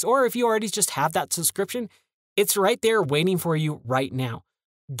 $15. Or if you already just have that subscription, it's right there waiting for you right now.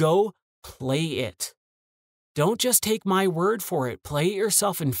 Go play it. Don't just take my word for it. Play it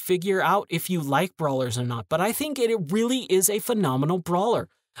yourself and figure out if you like brawlers or not. But I think it really is a phenomenal brawler.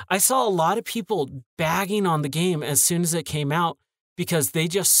 I saw a lot of people bagging on the game as soon as it came out because they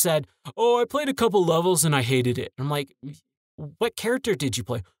just said, oh, I played a couple levels and I hated it. I'm like, what character did you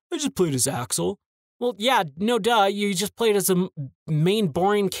play? I just played as Axel. Well, yeah, no duh. You just played as a main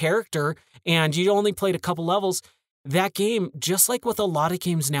boring character and you only played a couple levels. That game, just like with a lot of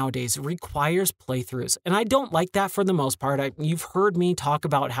games nowadays, requires playthroughs. And I don't like that for the most part. You've heard me talk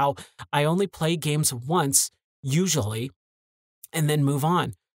about how I only play games once, usually, and then move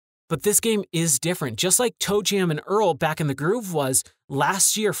on. But this game is different. Just like Toe Jam and Earl Back in the Groove was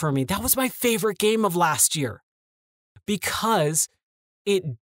last year for me. That was my favorite game of last year because it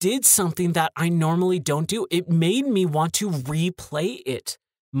did something that I normally don't do. It made me want to replay it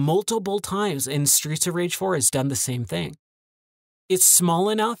multiple times, and Streets of Rage 4 has done the same thing. It's small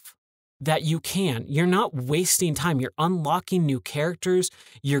enough that you can. You're not wasting time. You're unlocking new characters.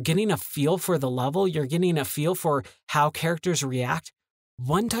 You're getting a feel for the level. You're getting a feel for how characters react.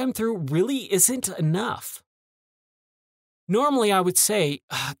 One time through really isn't enough. Normally, I would say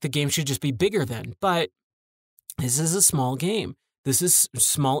the game should just be bigger then, but this is a small game. This is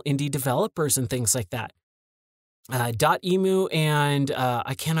small indie developers and things like that. .emu and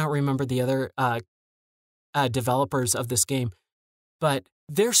I cannot remember the other developers of this game, but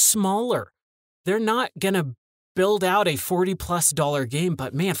they're smaller. They're not going to build out a $40+ game,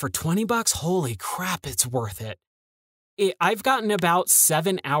 but man, for $20, holy crap, it's worth it. I've gotten about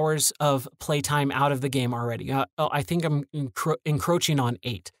 7 hours of playtime out of the game already. I think I'm encroaching on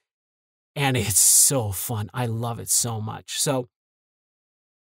 8. and it's so fun. I love it so much. So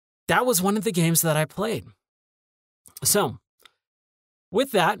that was one of the games that I played. So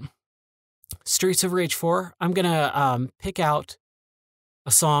with that, Streets of Rage 4, I'm going to pick out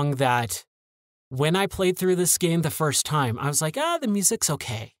a song that when I played through this game the first time, I was like, the music's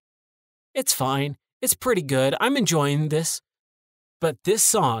okay. It's fine. It's pretty good. I'm enjoying this. But this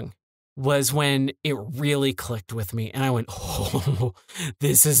song was when it really clicked with me. And I went, oh,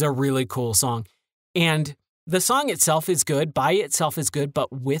 this is a really cool song. And the song itself is good. By itself is good.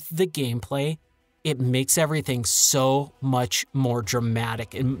 But with the gameplay, it makes everything so much more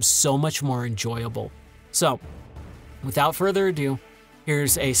dramatic and so much more enjoyable. So, without further ado,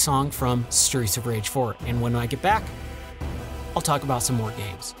 here's a song from Streets of Rage 4. And when I get back, I'll talk about some more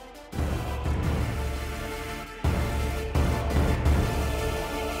games.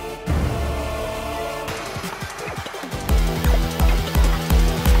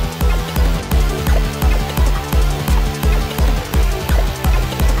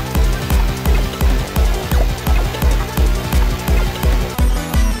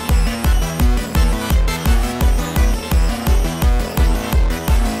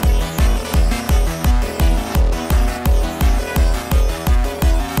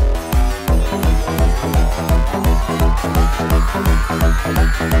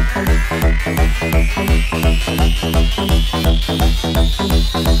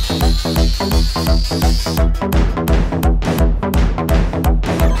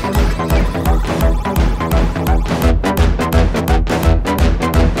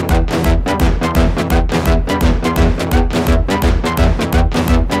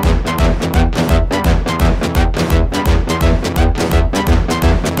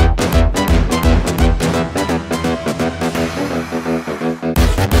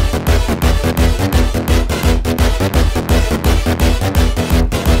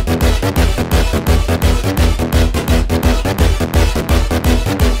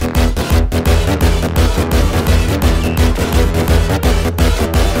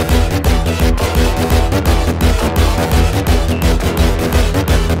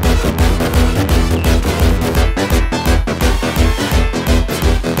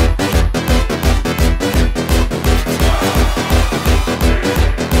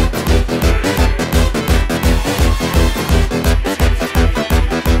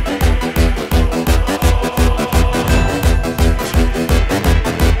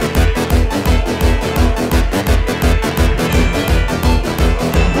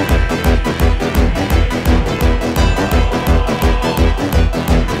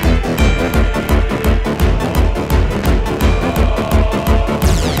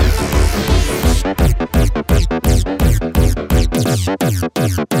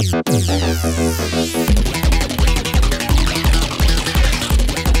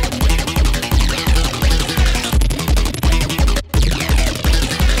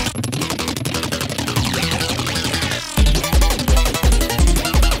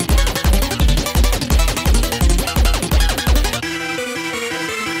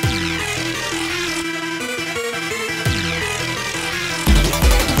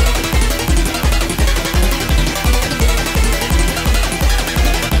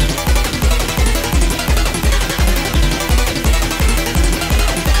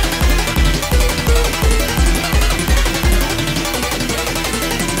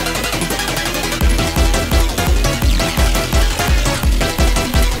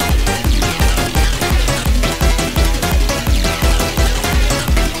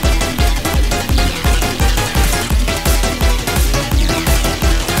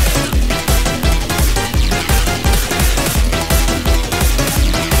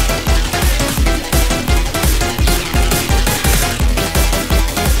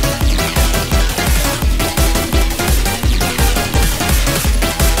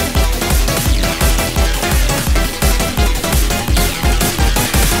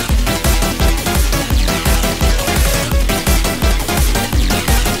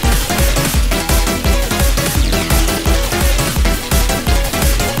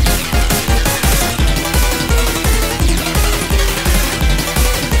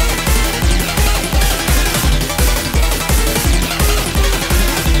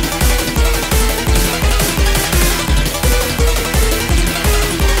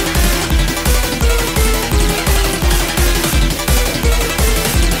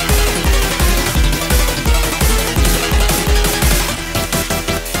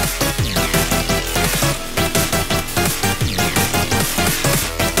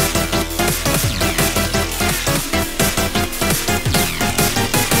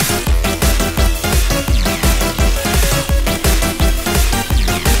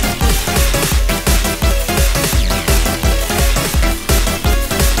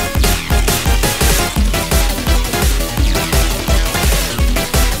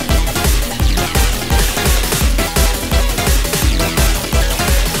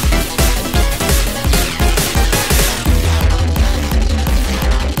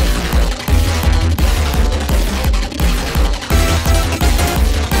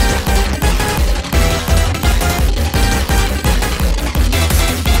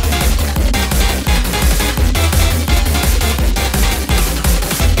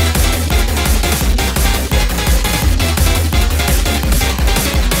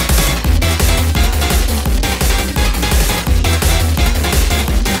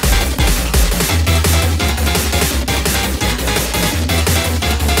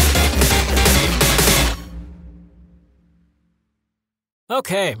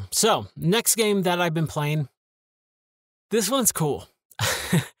 Okay, so next game that I've been playing, this one's cool.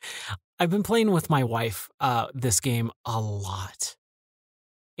 I've been playing with my wife this game a lot.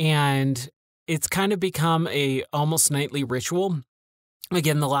 And it's kind of become a almost nightly ritual.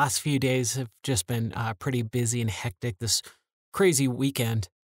 Again, the last few days have just been pretty busy and hectic this crazy weekend.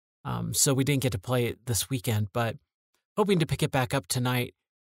 So we didn't get to play it this weekend, but hoping to pick it back up tonight.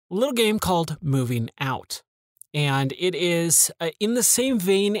 A little game called Moving Out. And it is in the same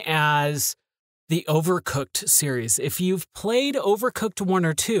vein as the Overcooked series. If you've played Overcooked 1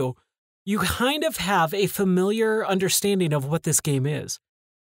 or 2, you kind of have a familiar understanding of what this game is.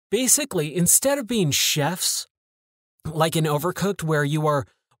 Basically, instead of being chefs, like in Overcooked, where you are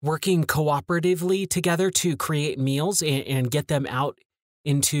working cooperatively together to create meals and get them out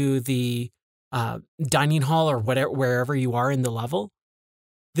into the dining hall or wherever you are in the level,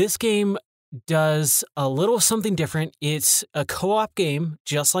 this game does a little something different. It's a co-op game,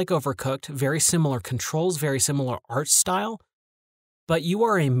 just like Overcooked, very similar controls, very similar art style, but you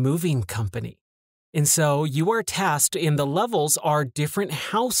are a moving company. And so you are tasked, and the levels are different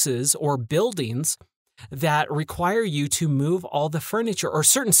houses or buildings that require you to move all the furniture or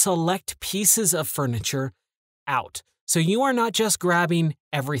certain select pieces of furniture out. So you are not just grabbing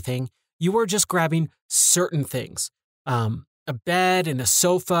everything, you are just grabbing certain things. A bed and a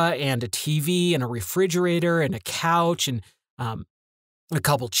sofa and a TV and a refrigerator and a couch and a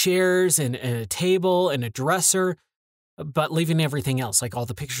couple chairs and a table and a dresser, but leaving everything else, like all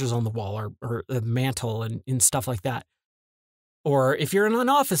the pictures on the wall or the mantle and stuff like that. Or if you're in an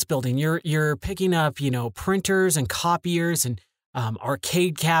office building, you're picking up, printers and copiers and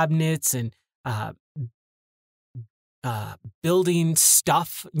arcade cabinets and building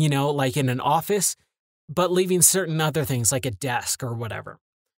stuff, like in an office, but leaving certain other things like a desk or whatever.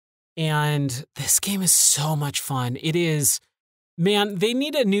 And this game is so much fun. It is, man, they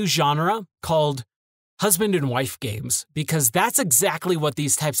need a new genre called husband and wife games, because that's exactly what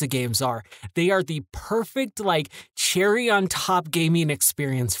these types of games are. They are the perfect, cherry on top gaming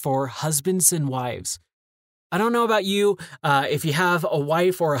experience for husbands and wives. I don't know about you, if you have a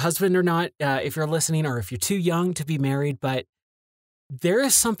wife or a husband or not, if you're listening, or if you're too young to be married, but there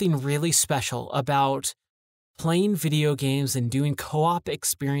is something really special about playing video games and doing co-op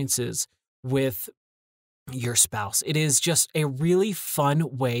experiences with your spouse. It is just a really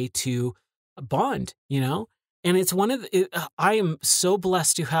fun way to bond, and it's I am so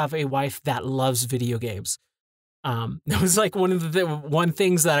blessed to have a wife that loves video games. It was like one of the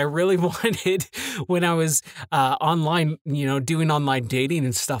things that I really wanted when I was online, doing online dating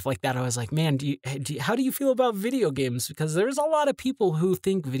and stuff like that. I was like, man, how do you feel about video games? Because there's a lot of people who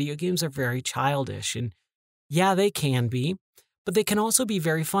think video games are very childish, and yeah, they can be, but they can also be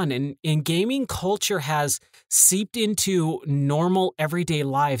very fun. And gaming culture has seeped into normal everyday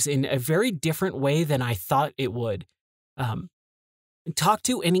lives in a very different way than I thought it would. Talk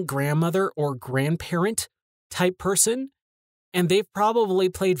to any grandmother or grandparent type person, and they've probably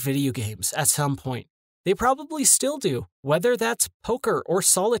played video games at some point. They probably still do, whether that's poker or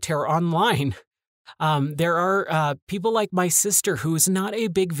solitaire online. There are people like my sister who's not a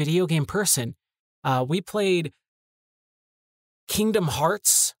big video game person. We played Kingdom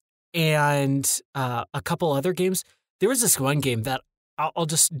Hearts and a couple other games. There was this one game that I'll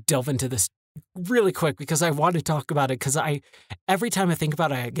just delve into this really quick because I want to talk about it, because every time I think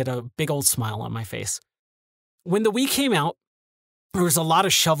about it, I get a big old smile on my face. When the Wii came out, there was a lot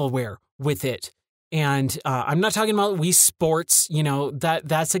of shovelware with it. And I'm not talking about Wii Sports,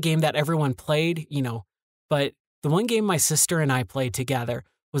 that's a game that everyone played, but the one game my sister and I played together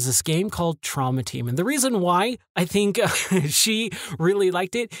was this game called Trauma Team. And the reason why I think she really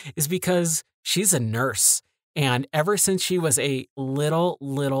liked it is because she's a nurse. And ever since she was a little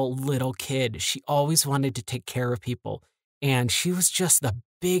kid, she always wanted to take care of people. And she was just the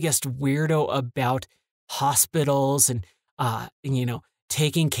biggest weirdo about hospitals and,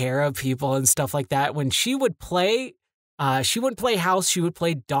 taking care of people and stuff like that. When she would play, she wouldn't play house, she would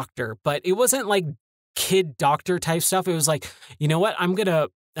play doctor. But it wasn't like kid doctor type stuff. It was like, you know what, I'm going to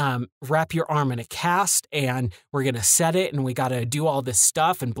wrap your arm in a cast and we're going to set it and we got to do all this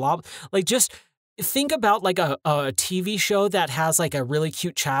stuff and blah. Like, just think about like a TV show that has like a really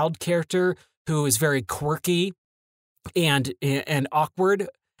cute child character who is very quirky and awkward.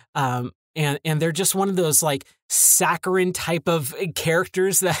 And they're just one of those like saccharine type of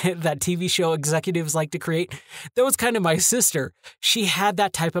characters that TV show executives like to create. That was kind of my sister. She had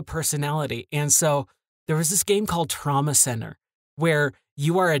that type of personality. And so there was this game called Trauma Center where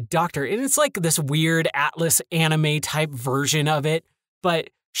you are a doctor, and it's like this weird Atlas anime type version of it. But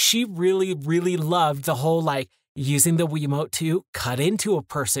she really, really loved the whole like using the Wiimote to cut into a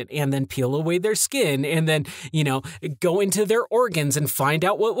person and then peel away their skin and then, go into their organs and find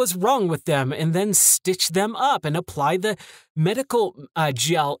out what was wrong with them and then stitch them up and apply the medical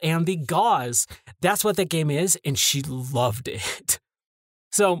gel and the gauze. That's what that game is, and she loved it.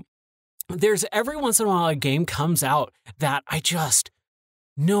 So there's every once in a while a game comes out that I just,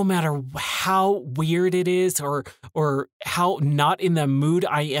 no matter how weird it is or how not in the mood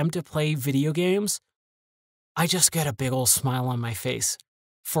I am to play video games, I just get a big old smile on my face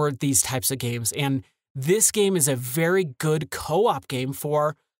for these types of games. And this game is a very good co-op game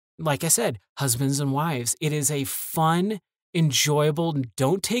for, like I said, husbands and wives. It is a fun, enjoyable,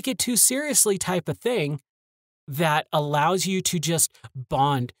 don't take it too seriously type of thing that allows you to just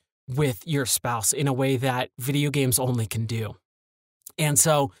bond with your spouse in a way that video games only can do. And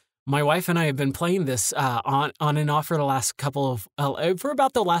so my wife and I have been playing this on and off for the last for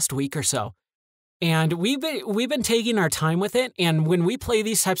about the last week or so. And we've been taking our time with it. And when we play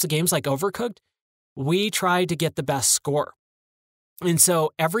these types of games like Overcooked, we try to get the best score. And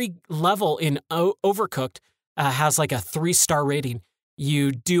so every level in Overcooked has like a 3-star rating.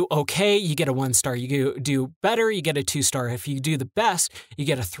 You do okay, you get a 1-star. You do better, you get a 2-star. If you do the best, you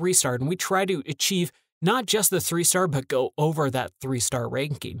get a 3-star. And we try to achieve not just the 3-star, but go over that 3-star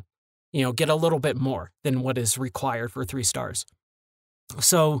ranking. Get a little bit more than what is required for 3 stars.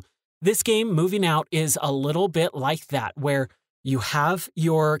 So this game, Moving Out, is a little bit like that, where you have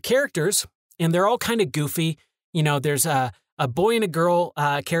your characters, and they're all kind of goofy. There's a boy and a girl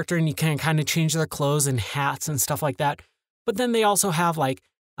character, and you can kind of change their clothes and hats and stuff like that. But then they also have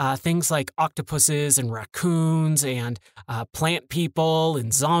things like octopuses and raccoons and plant people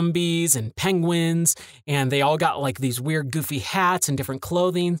and zombies and penguins. And they all got like these weird goofy hats and different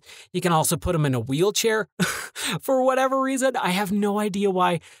clothing. You can also put them in a wheelchair for whatever reason. I have no idea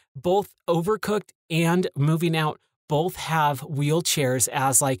why both Overcooked and Moving Out both have wheelchairs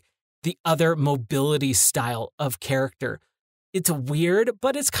as like the other mobility style of character. It's weird,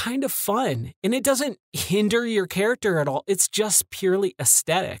 but it's kind of fun. And it doesn't hinder your character at all. It's just purely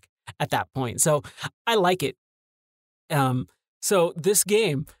aesthetic at that point. So I like it. So this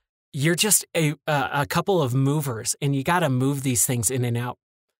game, you're just a couple of movers, and you got to move these things in and out.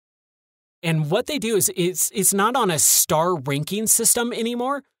 And what they do is it's not on a star ranking system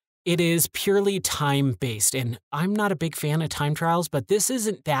anymore. It is purely time-based. And I'm not a big fan of time trials, but this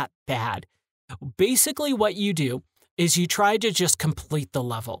isn't that bad. Basically, what you do is you try to just complete the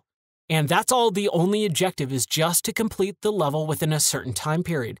level. And that's all. The only objective is just to complete the level within a certain time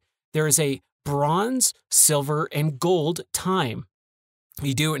period. There is a bronze, silver, and gold time.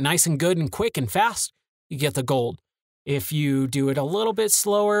 You do it nice and good and quick and fast, you get the gold. If you do it a little bit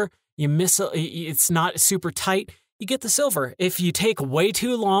slower, it's not super tight, you get the silver. If you take way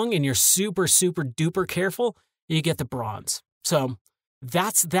too long and you're super, super duper careful, you get the bronze. So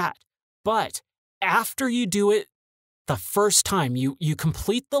that's that. But after you do it the first time, you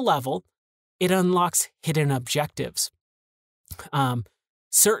complete the level, it unlocks hidden objectives.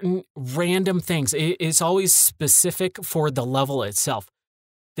 Certain random things. It's always specific for the level itself.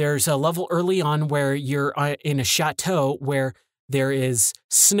 There's a level early on where you're in a chateau where there is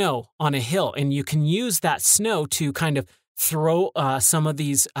snow on a hill, and you can use that snow to kind of throw some of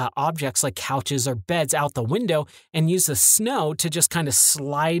these objects like couches or beds out the window and use the snow to just kind of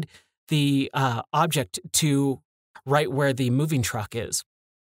slide the object to right where the moving truck is.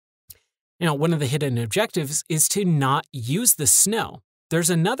 One of the hidden objectives is to not use the snow. There's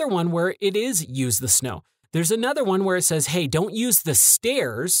another one where it is use the snow. There's another one where it says, hey, don't use the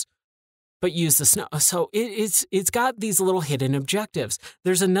stairs, but use the snow. So it's got these little hidden objectives.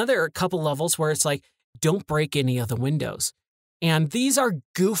 There's another couple levels where it's like, don't break any of the windows. And these are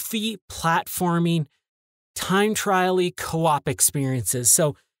goofy, platforming, time trial-y co-op experiences.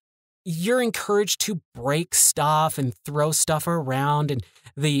 So you're encouraged to break stuff and throw stuff around. And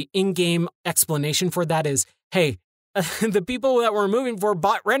the in-game explanation for that is, hey, the people that we're moving for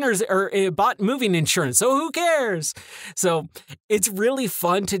bought moving insurance, so who cares? So it's really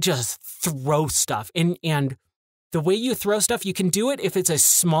fun to just throw stuff. And the way you throw stuff, you can do it if it's a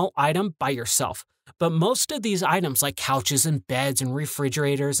small item by yourself. But most of these items, like couches and beds and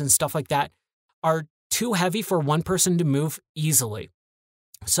refrigerators and stuff like that, are too heavy for one person to move easily.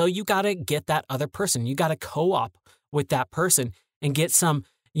 So you got to get that other person. You got to co-op with that person and get some,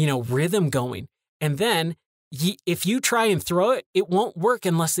 rhythm going. And then if you try and throw it, it won't work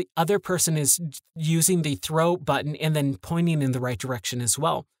unless the other person is using the throw button and then pointing in the right direction as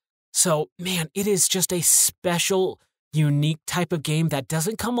well. So, man, it is just a special, unique type of game that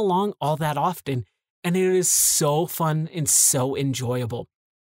doesn't come along all that often. And it is so fun and so enjoyable.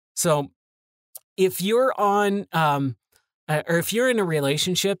 So if you're on, or if you're in a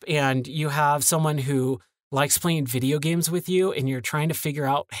relationship and you have someone who likes playing video games with you and you're trying to figure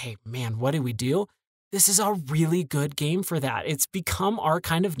out, hey, man, what do we do? This is a really good game for that. It's become our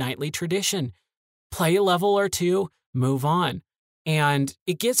kind of nightly tradition. Play a level or two, move on. And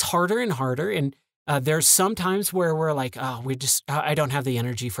it gets harder and harder. And there's some times where we're like, oh, I don't have the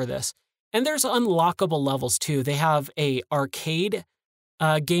energy for this. And there's unlockable levels too. They have a arcade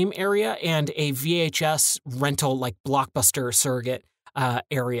game area and a VHS rental, like Blockbuster surrogate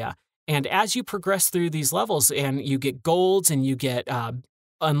area. And as you progress through these levels and you get golds and you get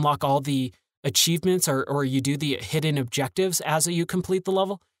unlock all the achievements or you do the hidden objectives as you complete the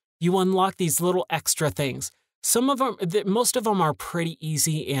level, you unlock these little extra things. Most of them are pretty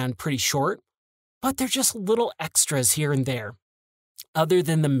easy and pretty short, but they're just little extras here and there other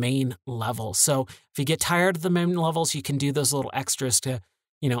than the main level. So if you get tired of the main levels, you can do those little extras to,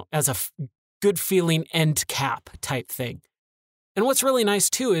 as a good feeling end cap type thing. And what's really nice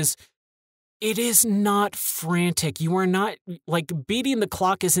too is it is not frantic. You are not, like, beating the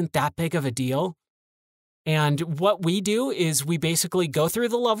clock isn't that big of a deal. And what we do is we basically go through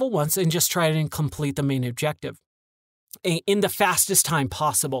the level once and just try to complete the main objective in the fastest time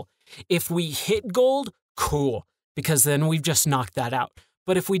possible. If we hit gold, cool, because then we've just knocked that out.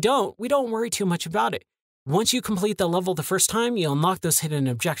 But if we don't worry too much about it. Once you complete the level the first time, you unlock those hidden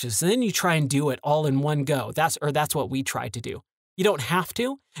objectives. And then you try and do it all in one go. That's what we try to do. You don't have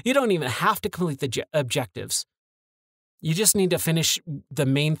to. You don't even have to complete the objectives. You just need to finish the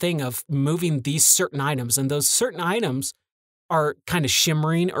main thing of moving these certain items. And those certain items are kind of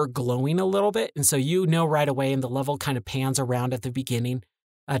shimmering or glowing a little bit. And so right away, and the level kind of pans around at the beginning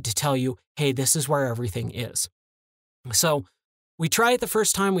to tell you, hey, this is where everything is. So we try it the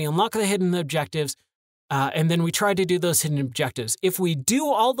first time. We unlock the hidden objectives. And then we try to do those hidden objectives. If we do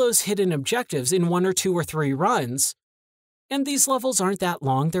all those hidden objectives in 1 or 2 or 3 runs, and these levels aren't that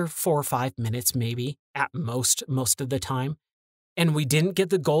long, they're 4 or 5 minutes maybe at most of the time, and we didn't get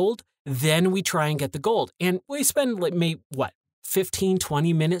the gold, then we try and get the gold. And we spend 15,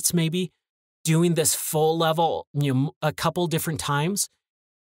 20 minutes maybe doing this full level, a couple different times,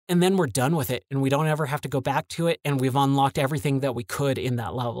 and then we're done with it and we don't ever have to go back to it, and we've unlocked everything that we could in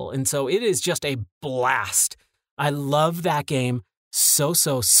that level. And so it is just a blast. I love that game so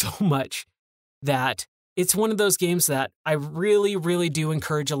much that it's one of those games that I really, really do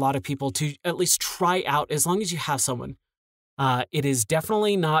encourage a lot of people to at least try out as long as you have someone. It is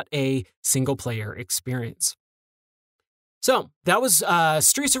definitely not a single-player experience. So that was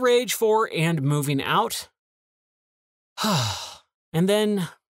Streets of Rage 4 and Moving Out. And then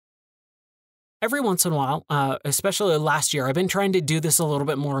every once in a while, especially last year, I've been trying to do this a little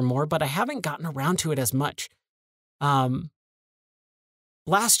bit more and more, but I haven't gotten around to it as much.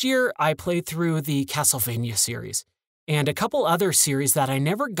 Last year, I played through the Castlevania series and a couple other series that I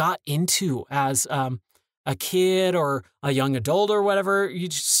never got into as a kid or a young adult or whatever. You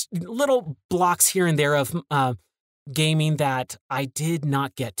just little blocks here and there of gaming that I did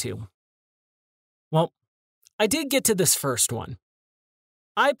not get to. Well, I did get to this first one.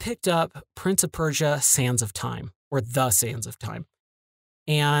 I picked up Prince of Persia Sands of Time, or The Sands of Time.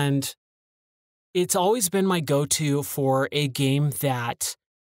 And it's always been my go-to for a game that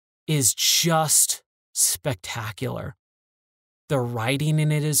is just spectacular. The writing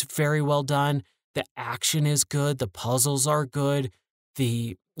in it is very well done. The action is good. The puzzles are good.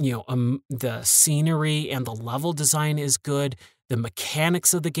 The scenery and the level design is good. The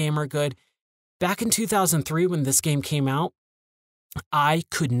mechanics of the game are good. Back in 2003, when this game came out, I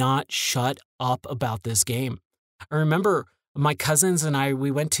could not shut up about this game. I remember my cousins and I,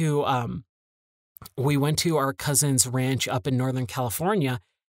 we went to our cousin's ranch up in Northern California,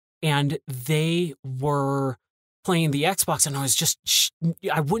 and they were playing the Xbox, and I was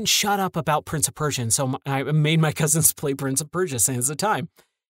I wouldn't shut up about Prince of Persia. And so I made my cousins play Prince of Persia Sands of Time.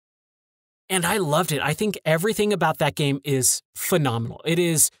 And I loved it. I think everything about that game is phenomenal. It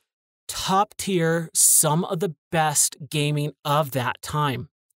is top tier, some of the best gaming of that time.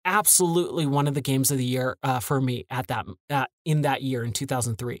 Absolutely one of the games of the year for me in that year in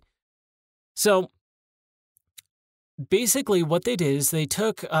 2003. So basically what they did is they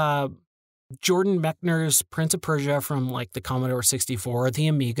took Jordan Mechner's Prince of Persia from like the Commodore 64, the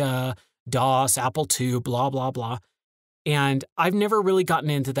Amiga, DOS, Apple II, blah, blah, blah. And I've never really gotten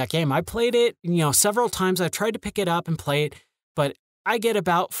into that game. I played it, several times. I've tried to pick it up and play it, but I get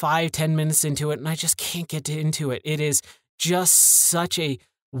about 5-10 minutes into it and I just can't get into it. It is just such a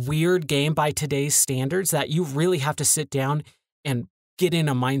weird game by today's standards that you really have to sit down and get in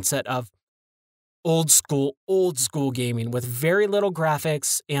a mindset of, old school gaming with very little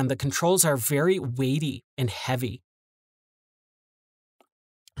graphics, and the controls are very weighty and heavy.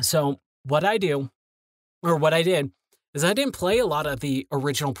 So what I did, is I didn't play a lot of the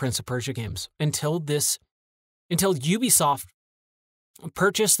original Prince of Persia games until Ubisoft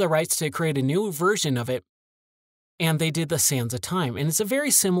purchased the rights to create a new version of it, and they did the Sands of Time. And it's a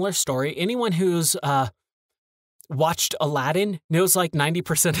very similar story. Anyone who's watched Aladdin knows like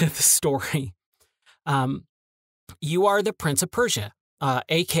 90% of the story. You are the Prince of Persia,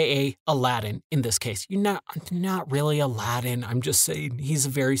 aka Aladdin in this case. You're not really Aladdin. I'm just saying he's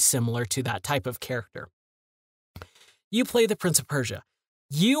very similar to that type of character. You play the Prince of Persia.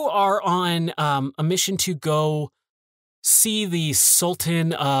 You are on a mission to go see the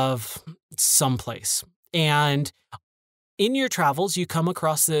Sultan of someplace. And in your travels, you come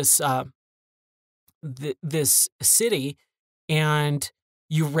across this this city, and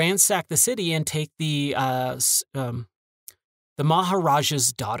you ransack the city and take the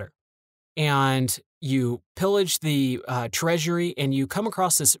Maharaja's daughter. And you pillage the treasury, and you come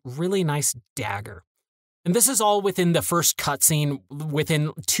across this really nice dagger. And this is all within the first cutscene,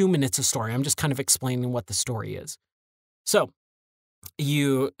 within 2 minutes of story. I'm just kind of explaining what the story is. So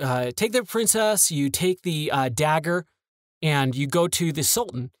you take the princess, you take the dagger, and you go to the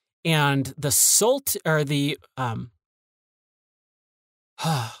Sultan. And the Sultan, or the, I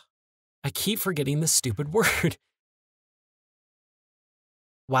keep forgetting the stupid word.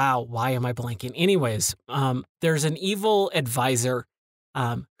 Wow, why am I blanking? Anyways, there's an evil advisor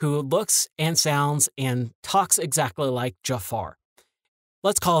who looks and sounds and talks exactly like Jafar.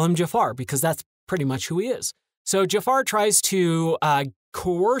 Let's call him Jafar because that's pretty much who he is. So Jafar tries to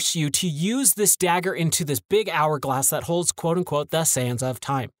coerce you to use this dagger into this big hourglass that holds, quote unquote, the sands of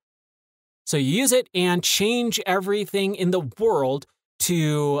time. So you use it and change everything in the world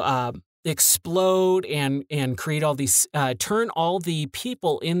to explode and create all these, turn all the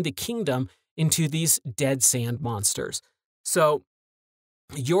people in the kingdom into these dead sand monsters. So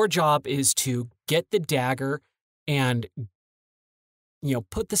your job is to get the dagger and,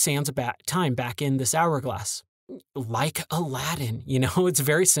 put the sands of time back in this hourglass. Like Aladdin, it's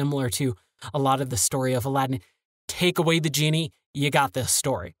very similar to a lot of the story of Aladdin. Take away the genie, you got this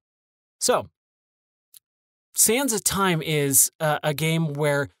story. So, Sands of Time is a game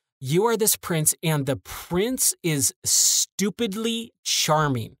where you are this prince, and the prince is stupidly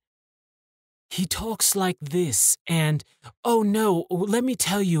charming. He talks like this, and, oh no, let me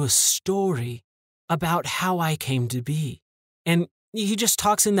tell you a story about how I came to be. And he just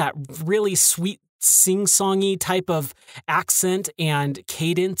talks in that really sweet, sing-songy type of accent and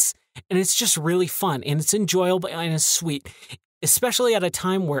cadence, and it's just really fun, and it's enjoyable, and it's sweet, especially at a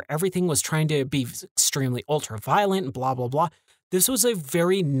time where everything was trying to be extremely ultra-violent and blah, blah, blah. This was a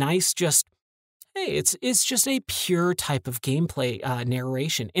very nice, it's just a pure type of gameplay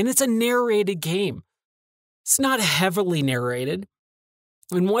narration, and it's a narrated game. It's not heavily narrated,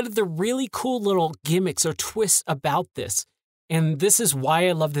 and one of the really cool little gimmicks or twists about this, and this is why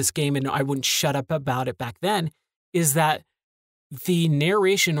I love this game and I wouldn't shut up about it back then, is that the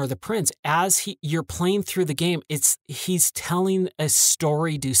narration, or the prince, as you're playing through the game, he's telling a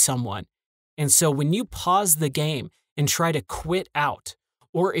story to someone. And so when you pause the game and try to quit out,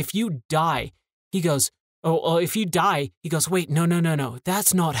 or if you die, he goes, if you die, he goes, wait, no,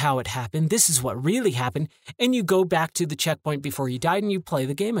 that's not how it happened. This is what really happened. And you go back to the checkpoint before you died and you play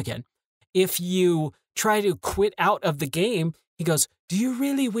the game again. If you try to quit out of the game, he goes, do you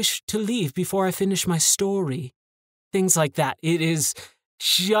really wish to leave before I finish my story? Things like that. It is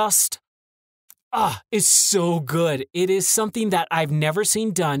just, it's so good. It is something that I've never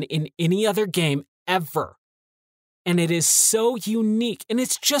seen done in any other game ever. And it is so unique. And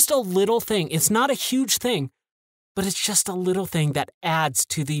it's just a little thing. It's not a huge thing, but it's just a little thing that adds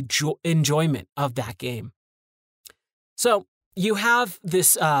to the enjoyment of that game. So you have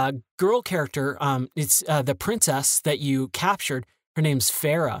this girl character. It's the princess that you captured. Her name's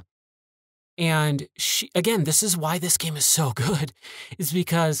Farah. And she, again, this is why this game is so good, is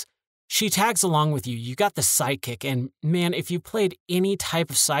because she tags along with you. You got the sidekick. And man, if you played any type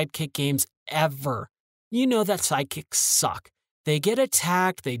of sidekick games ever, you know that sidekicks suck. They get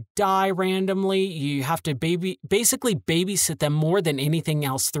attacked, they die randomly. You have to basically babysit them more than anything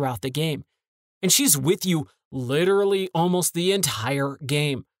else throughout the game. And she's with you literally almost the entire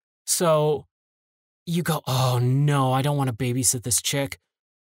game. So you go, oh no, I don't want to babysit this chick.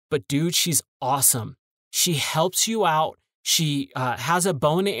 But dude, she's awesome. She helps you out. She has a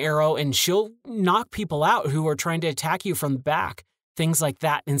bow and arrow, and she'll knock people out who are trying to attack you from the back, things like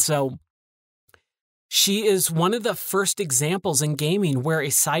that. And so she is one of the first examples in gaming where a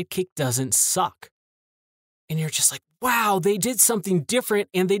sidekick doesn't suck. And you're just like, wow, they did something different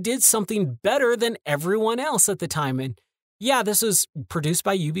and they did something better than everyone else at the time. And yeah, this was produced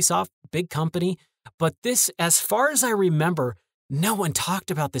by Ubisoft, big company. But this, as far as I remember, no one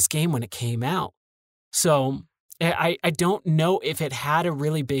talked about this game when it came out. So I don't know if it had a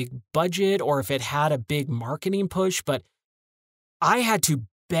really big budget or if it had a big marketing push, but I had to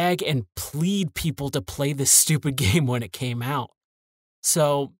beg and plead people to play this stupid game when it came out.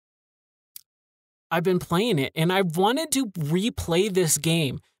 So I've been playing it, and I wanted to replay this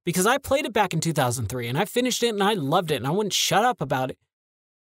game because I played it back in 2003, and I finished it, and I loved it, and I wouldn't shut up about it.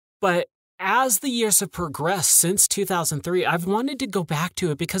 But as the years have progressed since 2003, I've wanted to go back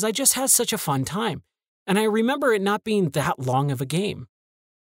to it because I just had such a fun time. And I remember it not being that long of a game.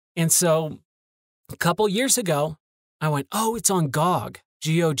 And so a couple years ago, I went, oh, it's on GOG,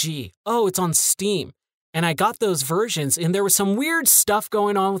 G-O-G. Oh, it's on Steam. And I got those versions, and there was some weird stuff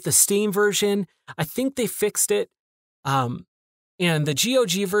going on with the Steam version. I think they fixed it. And the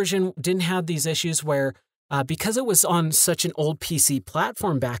GOG version didn't have these issues where, because it was on such an old PC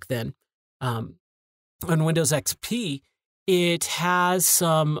platform back then, on Windows XP, it has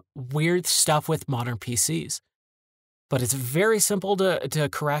some weird stuff with modern PCs. But it's very simple to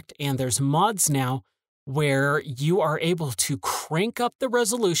correct, and there's mods now where you are able to crank up the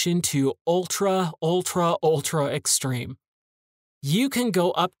resolution to ultra, ultra, ultra extreme. You can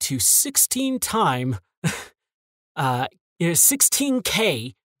go up to 16K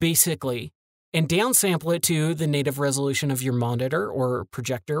basically, and downsample it to the native resolution of your monitor or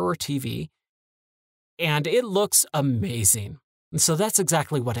projector or TV, and it looks amazing. And so that's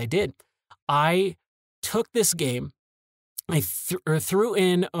exactly what I did. I took this game, I threw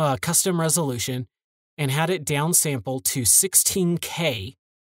in a custom resolution, and had it downsampled to 16K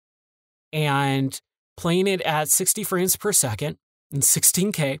and playing it at 60 frames per second in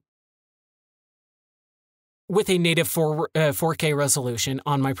 16K with a native 4K resolution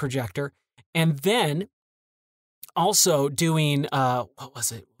on my projector. And then also doing, what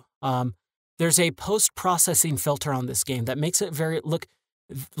was it? There's a post-processing filter on this game that makes it look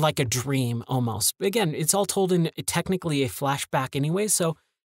like a dream almost. Again, it's all told in technically a flashback anyway, so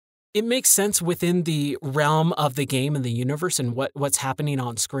it makes sense within the realm of the game and the universe and what's happening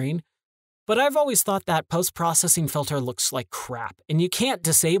on screen. But I've always thought that post-processing filter looks like crap, and you can't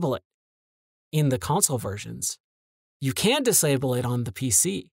disable it in the console versions. You can disable it on the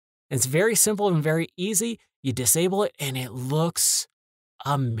PC. It's very simple and very easy. You disable it, and it looks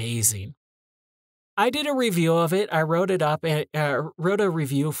amazing. I did a review of it. I wrote it up and wrote a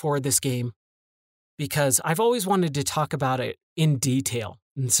review for this game because I've always wanted to talk about it in detail.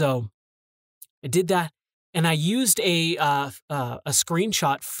 And so I did that, and I used a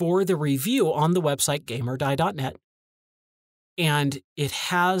screenshot for the review on the website gamerdie.net, and it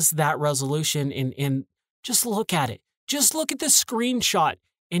has that resolution in just look at it. Just look at the screenshot,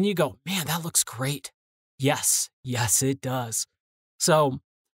 and you go, man, that looks great. Yes, it does. So,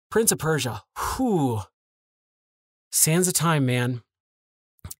 Prince of Persia, sands of time, man.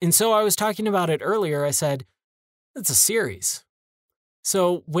 And so I was talking about it earlier. I said, it's a series.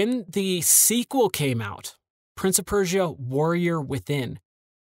 So when the sequel came out, Prince of Persia Warrior Within,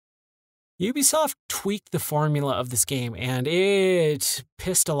 Ubisoft tweaked the formula of this game, and it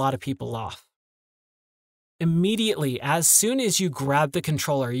pissed a lot of people off. Immediately, as soon as you grab the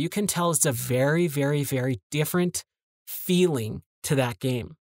controller, you can tell it's a very, very, very different feeling to that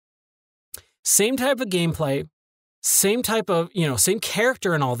game. Same type of gameplay, same type of, same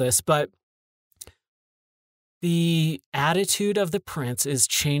character and all this, but the attitude of the prince is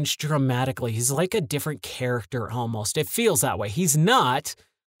changed dramatically. He's like a different character almost. It feels that way. He's not,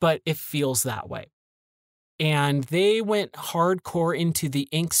 but it feels that way. And they went hardcore into the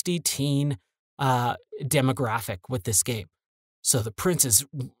angsty teen demographic with this game. So the prince is,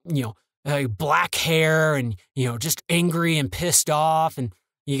 black hair and, just angry and pissed off. And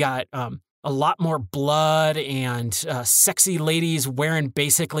you got a lot more blood and sexy ladies wearing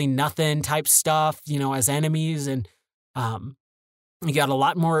basically nothing type stuff, as enemies. And you got a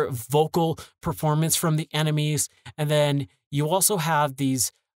lot more vocal performance from the enemies. And then you also have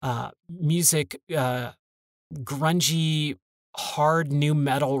these music, grungy, hard new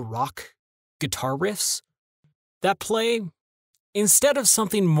metal rock guitar riffs that play instead of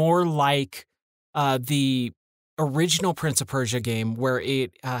something more like the original Prince of Persia game where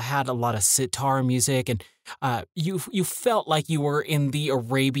it had a lot of sitar music and you felt like you were in the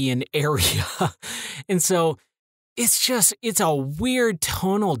Arabian area. And so it's a weird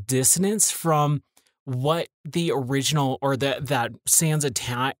tonal dissonance from what the original or that Sands of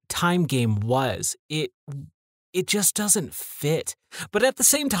Time game was. It it just doesn't fit. But at the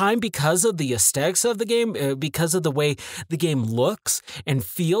same time, because of the aesthetics of the game, because of the way the game looks and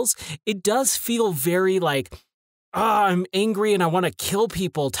feels, it does feel very like, I'm angry and I want to kill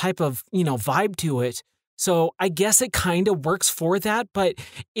people type of, vibe to it. So I guess it kind of works for that, but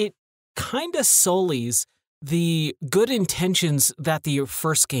it kind of sullies the good intentions that the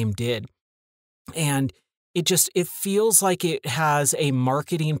first game did. And it feels like it has a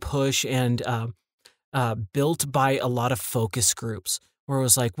marketing push and built by a lot of focus groups where it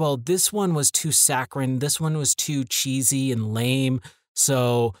was like, well, this one was too saccharine, this one was too cheesy and lame,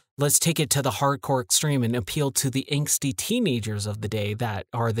 so let's take it to the hardcore extreme and appeal to the angsty teenagers of the day that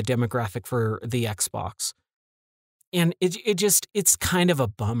are the demographic for the Xbox. And it's kind of a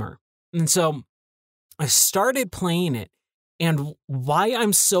bummer. And so I started playing it. And why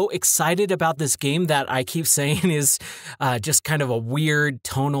I'm so excited about this game that I keep saying is just kind of a weird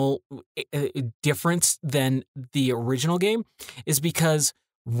tonal difference than the original game is because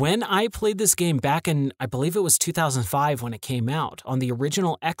when I played this game back in, I believe it was 2005 when it came out on the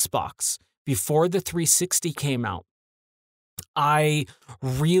original Xbox before the 360 came out, I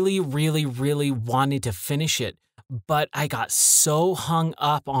really, really, really wanted to finish it, but I got so hung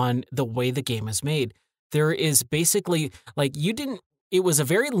up on the way the game is made. There is basically, it was a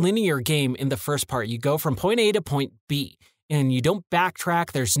very linear game in the first part. You go from point A to point B, and you don't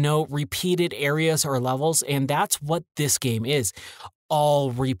backtrack. There's no repeated areas or levels, and that's what this game is.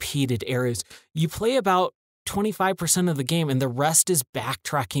 All repeated areas. You play about 25% of the game, and the rest is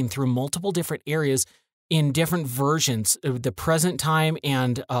backtracking through multiple different areas in different versions, the present time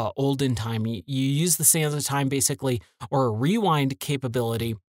and olden time. You use the sands of time, basically, or a rewind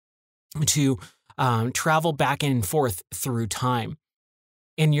capability to travel back and forth through time.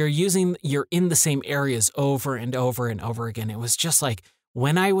 And you're in the same areas over and over and over again. It was just like,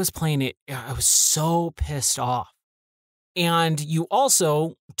 when I was playing it, I was so pissed off. And you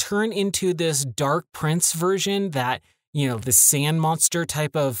also turn into this dark prince version that, the sand monster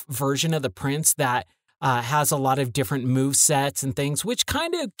type of version of the prince that has a lot of different move sets and things, which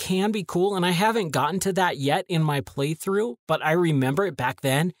kind of can be cool. And I haven't gotten to that yet in my playthrough, but I remember it back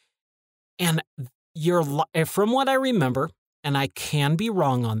then. And from what I remember, and I can be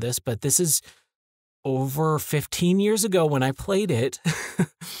wrong on this, but this is over 15 years ago when I played it.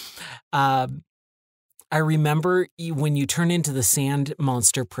 I remember when you turn into the sand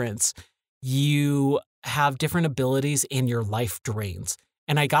monster prince, you have different abilities and your life drains.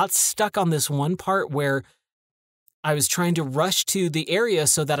 And I got stuck on this one part where I was trying to rush to the area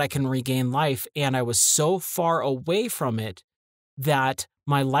so that I can regain life, and I was so far away from it that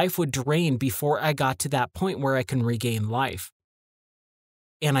my life would drain before I got to that point where I can regain life.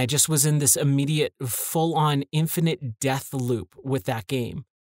 And I just was in this immediate, full-on, infinite death loop with that game.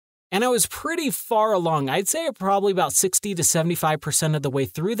 And I was pretty far along. I'd say probably about 60 to 75% of the way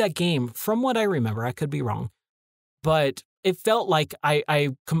through that game, from what I remember. I could be wrong. But it felt like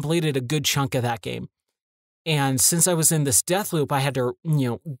I completed a good chunk of that game. And since I was in this death loop, I had to,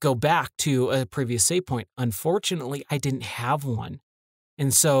 go back to a previous save point. Unfortunately, I didn't have one.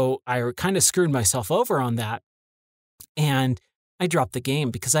 And so I kind of screwed myself over on that. And I dropped the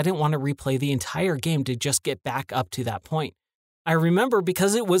game because I didn't want to replay the entire game to just get back up to that point. I remember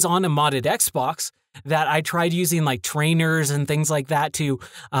because it was on a modded Xbox that I tried using like trainers and things like that to,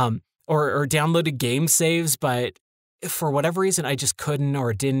 or downloaded game saves, but for whatever reason, I just couldn't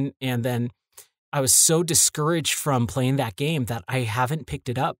or didn't. And then I was so discouraged from playing that game that I haven't picked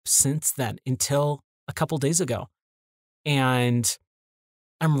it up since then until a couple days ago. And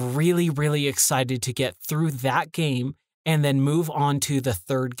I'm really, really excited to get through that game and then move on to the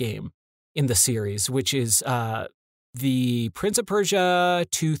third game in the series, which is the Prince of Persia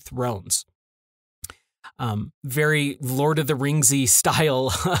 2 Thrones. Very Lord of the Ringsy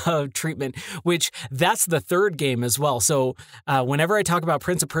style of treatment, which that's the third game as well. So whenever I talk about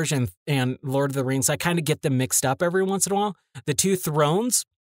Prince of Persia and Lord of the Rings, I kind of get them mixed up every once in a while. The 2 Thrones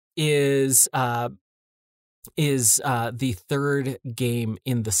is the third game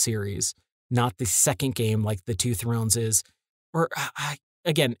in the series, not the second game like the 2 Thrones is. Or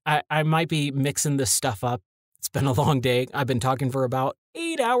I might be mixing this stuff up. It's been a long day. I've been talking for about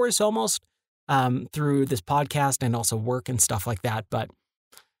 8 hours almost through this podcast and also work and stuff like that. But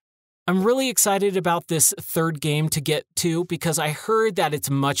I'm really excited about this third game to get to because I heard that it's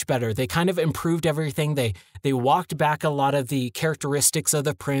much better. They kind of improved everything. They walked back a lot of the characteristics of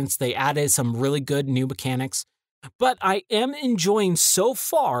the prince. They added some really good new mechanics. But I am enjoying so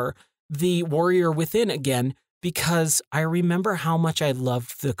far the Warrior Within again because I remember how much I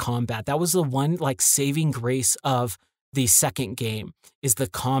loved the combat. That was the one saving grace of the second game is the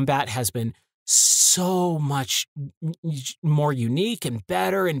combat has been so much more unique and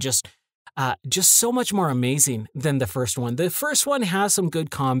better and just so much more amazing than the first one. The first one has some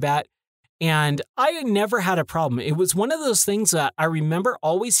good combat, and I never had a problem. It was one of those things that I remember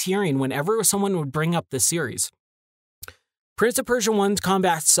always hearing whenever someone would bring up the series. Prince of Persia 1's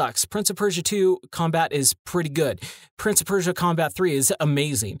combat sucks. Prince of Persia 2 combat is pretty good. Prince of Persia Combat 3 is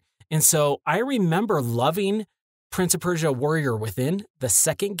amazing. And so I remember loving Prince of Persia Warrior Within, the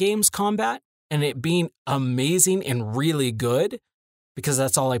second game's combat, and it being amazing and really good, because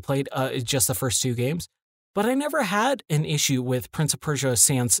that's all I played, just the first 2 games. But I never had an issue with Prince of Persia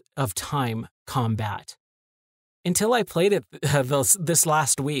Sands of Time combat until I played it this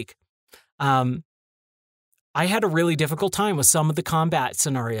last week. I had a really difficult time with some of the combat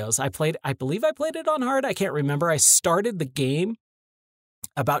scenarios. I believe I played it on hard. I can't remember. I started the game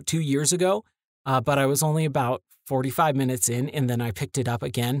about 2 years ago, but I was only about 45 minutes in, and then I picked it up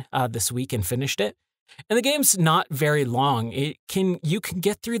again this week and finished it. And the game's not very long. You can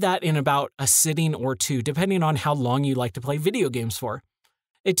get through that in about a sitting or 2, depending on how long you like to play video games for.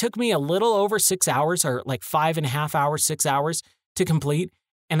 It took me a little over 6 hours, or like 5.5 hours, 6 hours to complete.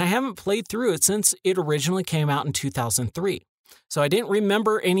 And I haven't played through it since it originally came out in 2003. So I didn't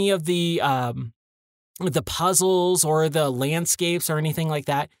remember any of the puzzles or the landscapes or anything like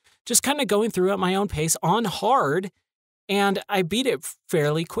that. Just kind of going through at my own pace on hard, and I beat it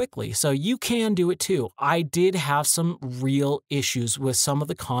fairly quickly. So you can do it too. I did have some real issues with some of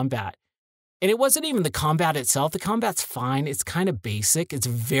the combat. And it wasn't even the combat itself. The combat's fine. It's kind of basic. It's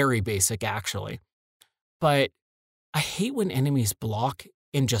very basic, actually. But I hate when enemies block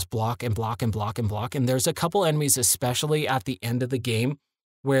and just block and block and block and block. And there's a couple enemies, especially at the end of the game,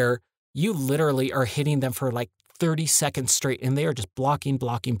 where you literally are hitting them for like 30 seconds straight, and they are just blocking.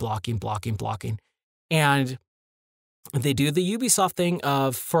 And they do the Ubisoft thing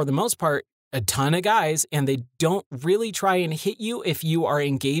of, for the most part, a ton of guys, and they don't really try and hit you if you are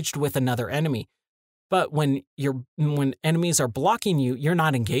engaged with another enemy. But when enemies are blocking you, you're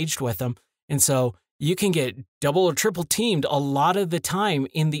not engaged with them. And so you can get double or triple teamed a lot of the time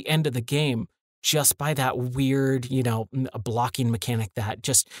in the end of the game just by that weird, blocking mechanic that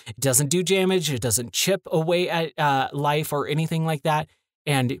just doesn't do damage. It doesn't chip away at life or anything like that.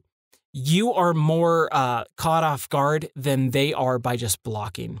 And you are more caught off guard than they are by just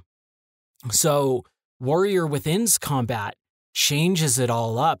blocking. So Warrior Within's combat changes it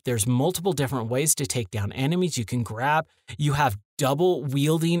all up. There's multiple different ways to take down enemies you can grab. You have double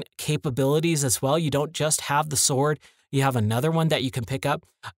wielding capabilities as well. You don't just have the sword. You have another one that you can pick up.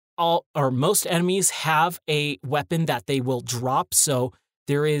 Most enemies have a weapon that they will drop. So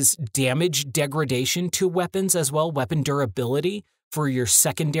there is damage degradation to weapons as well, weapon durability for your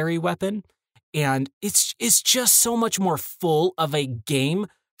secondary weapon. And it's just so much more full of a game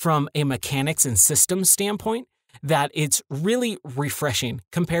from a mechanics and systems standpoint that it's really refreshing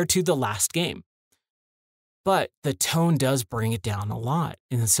compared to the last game. But the tone does bring it down a lot.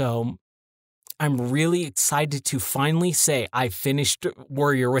 And so I'm really excited to finally say I finished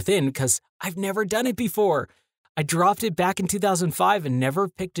Warrior Within, because I've never done it before. I dropped it back in 2005 and never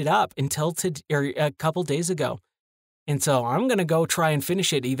picked it up until a couple days ago. And so I'm going to go try and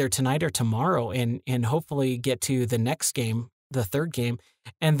finish it either tonight or tomorrow and hopefully get to the next game, the third game,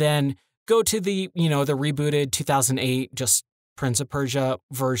 and then go to the rebooted 2008 just Prince of Persia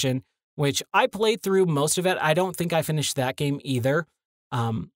version, which I played through most of it. I don't think I finished that game either.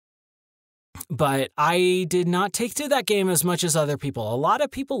 But I did not take to that game as much as other people. A lot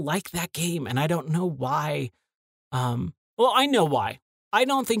of people like that game, and I don't know why. Well, I know why. I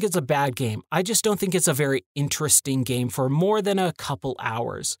don't think it's a bad game. I just don't think it's a very interesting game for more than a couple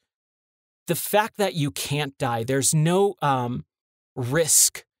hours. The fact that you can't die, there's no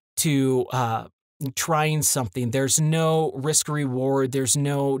risk to trying something. There's no risk reward. There's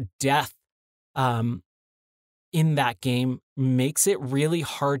no death in that game, makes it really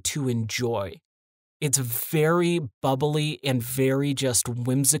hard to enjoy. It's very bubbly and very just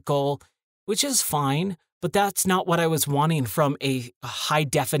whimsical, which is fine, but that's not what I was wanting from a high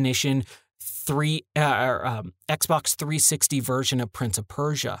definition Xbox 360 version of Prince of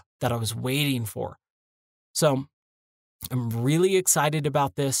Persia that I was waiting for. So I'm really excited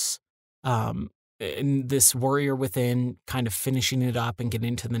about this. In this Warrior Within, kind of finishing it up and getting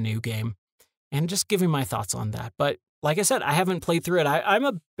into the new game and just giving my thoughts on that. But like I said, I haven't played through it. I'm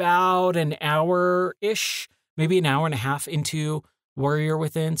about an hour-ish, maybe an hour and a half into Warrior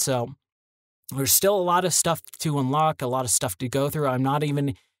Within. So there's still a lot of stuff to unlock, a lot of stuff to go through. I'm not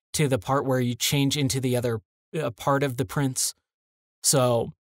even to the part where you change into the other part of the prince.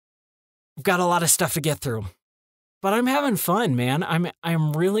 So I've got a lot of stuff to get through. but I'm having fun, man.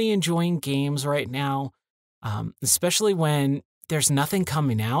 I'm really enjoying games right now, especially when there's nothing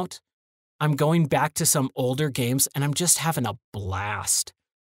coming out. I'm going back to some older games and I'm just having a blast.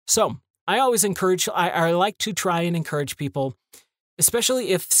 So I always I like to try and encourage people,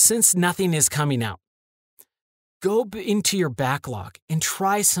 especially since nothing is coming out, go into your backlog and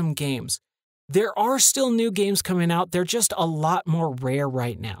try some games. There are still new games coming out. They're just a lot more rare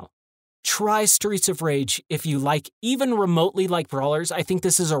right now. Try Streets of Rage if you even remotely like brawlers. I think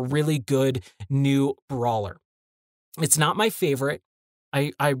this is a really good new brawler. It's not my favorite.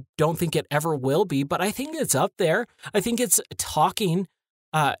 I don't think it ever will be, but I think it's up there. I think it's talking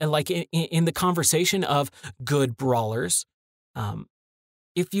in the conversation of good brawlers.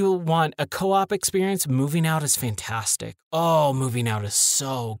 If you want a co-op experience, Moving Out is fantastic. Oh, Moving Out is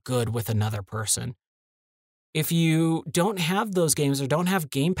so good with another person. If you don't have those games or don't have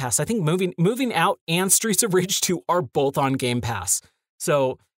Game Pass, I think Moving Out and Streets of Rage 2 are both on Game Pass.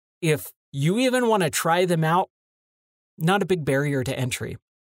 So if you even want to try them out, not a big barrier to entry.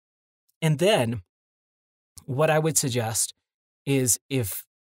 And then what I would suggest is if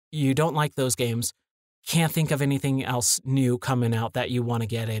you don't like those games, can't think of anything else new coming out that you want to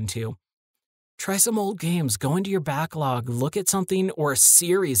get into, try some old games, go into your backlog, look at something or a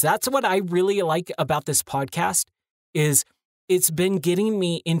series. That's what I really like about this podcast is it's been getting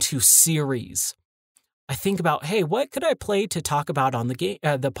me into series. I think about, hey, what could I play to talk about on the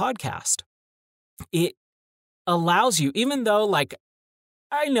podcast? It allows you, even though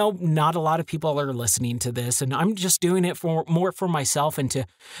I know not a lot of people are listening to this and I'm just doing it more for myself and to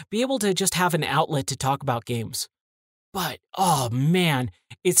be able to just have an outlet to talk about games. But, oh man,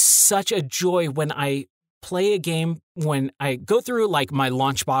 it's such a joy when I play a game, when I go through my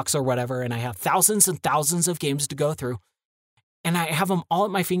launch box or whatever, and I have thousands and thousands of games to go through, and I have them all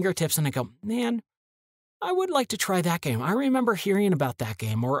at my fingertips, and I go, man, I would like to try that game. I remember hearing about that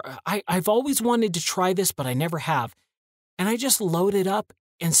game, or I've always wanted to try this, but I never have. And I just load it up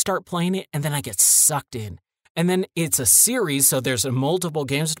and start playing it, and then I get sucked in. And then it's a series, so there's multiple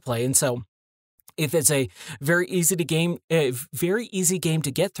games to play, and so if it's a very easy game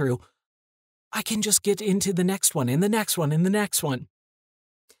to get through, I can just get into the next one, and the next one, and the next one.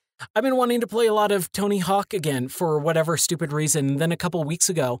 I've been wanting to play a lot of Tony Hawk again for whatever stupid reason. And then a couple weeks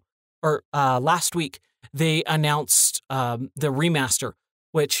ago, or last week, they announced the remaster,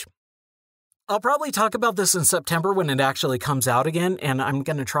 which I'll probably talk about this in September when it actually comes out again, and I'm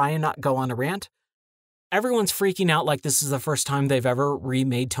going to try and not go on a rant. Everyone's freaking out like this is the first time they've ever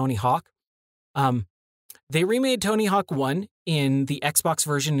remade Tony Hawk. They remade Tony Hawk 1 in the Xbox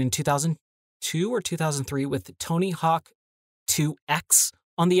version in 2002 or 2003 with Tony Hawk 2X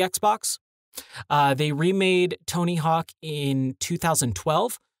on the Xbox. They remade Tony Hawk in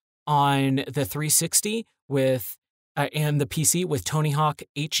 2012 on the 360 with and the PC with Tony Hawk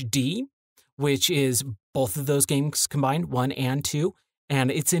HD, which is both of those games combined, 1 and 2,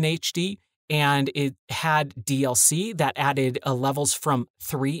 and it's in HD, and it had DLC that added levels from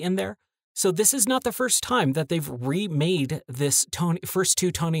 3 in there. So this is not the first time that they've remade this first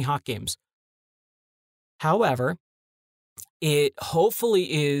 2 Tony Hawk games. However, it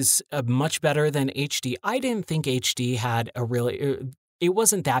hopefully is much better than HD. I didn't think HD had it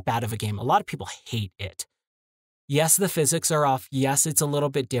wasn't that bad of a game. A lot of people hate it. Yes, the physics are off. Yes, it's a little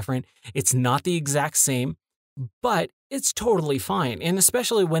bit different. It's not the exact same, but it's totally fine. And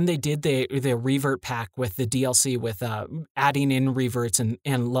especially when they did the revert pack with the DLC with adding in reverts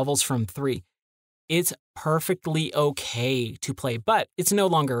and levels from 3, it's perfectly okay to play, but it's no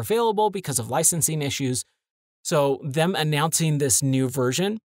longer available because of licensing issues. So them announcing this new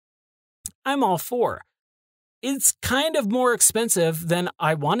version, I'm all for. It's kind of more expensive than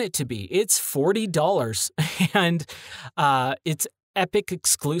I want it to be. It's $40 and it's Epic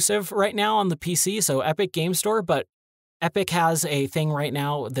exclusive right now on the PC, so Epic Game Store, but Epic has a thing right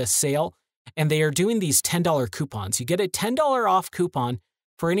now, the sale, and they are doing these $10 coupons. You get a $10 off coupon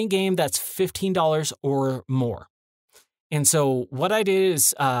for any game that's $15 or more. And so what I did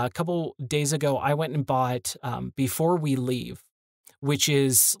is a couple days ago, I went and bought Before We Leave, which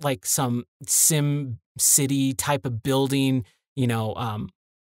is like some Sim City type of building,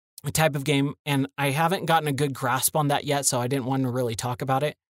 a type of game. And I haven't gotten a good grasp on that yet, so I didn't want to really talk about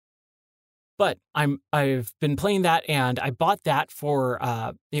it. But I've been playing that, and I bought that for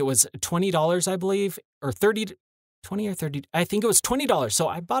it was $20, I believe, or 20 or 30. I think it was $20. So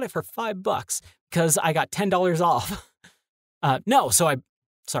I bought it for $5 because I got $10 off. I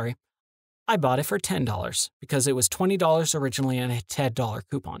bought it for $10 because it was $20 originally and a $10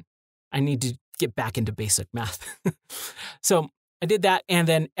 coupon. I need to get back into basic math. So I did that. And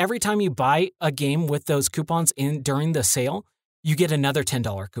then every time you buy a game with those coupons in during the sale, you get another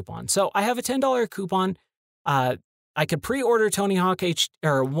 $10 coupon. So I have a $10 coupon. I could pre-order Tony Hawk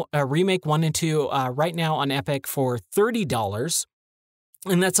Remake 1 and 2 right now on Epic for $30.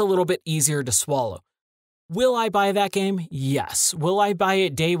 And that's a little bit easier to swallow. Will I buy that game? Yes. Will I buy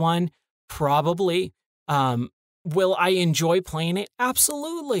it day one? Probably. Will I enjoy playing it?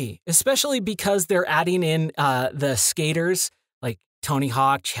 Absolutely. Especially because they're adding in the skaters like Tony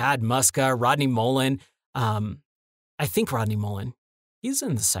Hawk, Chad Muska, Rodney Mullen. I think Rodney Mullen, he's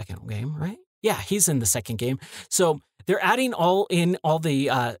in the second game, right? Yeah, he's in the second game. So they're adding all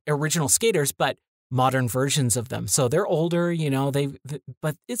the original skaters, but modern versions of them. So they're older,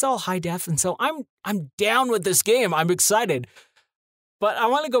 but it's all high def. And so I'm down with this game. I'm excited. But I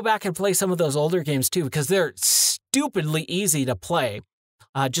want to go back and play some of those older games too, because they're stupidly easy to play.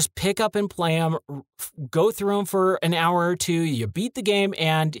 Just pick up and play them, go through them for an hour or two, you beat the game,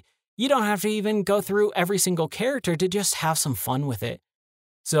 and you don't have to even go through every single character to just have some fun with it.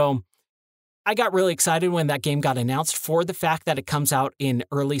 So I got really excited when that game got announced for the fact that it comes out in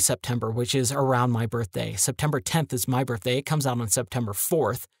early September, which is around my birthday. September 10th is my birthday. It comes out on September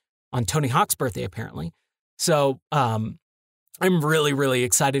 4th, on Tony Hawk's birthday, apparently. So I'm really, really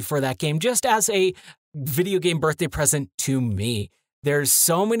excited for that game, just as a video game birthday present to me. There's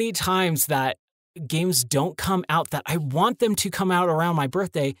so many times that games don't come out that I want them to come out around my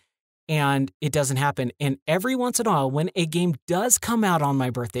birthday, and it doesn't happen. And every once in a while, when a game does come out on my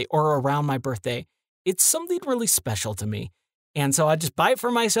birthday or around my birthday, it's something really special to me. And so I just buy it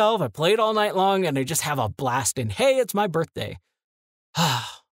for myself, I play it all night long, and I just have a blast. And hey, it's my birthday. I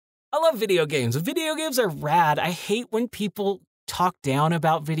love video games. Video games are rad. I hate when people talk down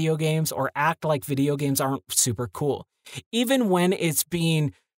about video games or act like video games aren't super cool. Even when it's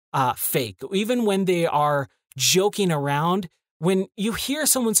being fake, even when they are joking around. When you hear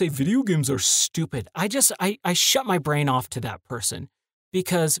someone say video games are stupid, I shut my brain off to that person,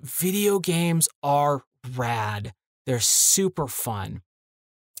 because video games are rad. They're super fun.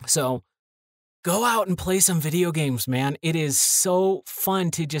 So go out and play some video games, man. It is so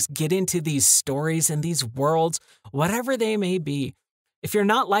fun to just get into these stories and these worlds, whatever they may be. If you're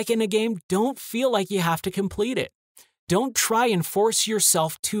not liking a game, don't feel like you have to complete it. Don't try and force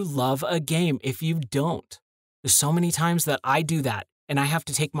yourself to love a game if you don't. There's so many times that I do that, and I have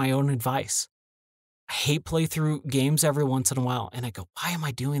to take my own advice. I hate playthrough games every once in a while, and I go, why am I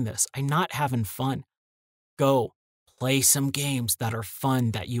doing this? I'm not having fun. Go play some games that are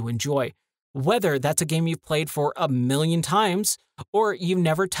fun, that you enjoy. Whether that's a game you've played for 1,000,000 times or you've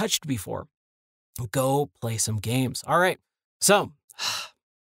never touched before. Go play some games. All right, so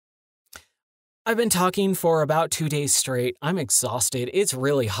I've been talking for about 2 days straight. I'm exhausted. It's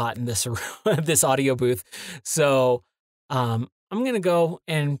really hot in this this audio booth. So I'm going to go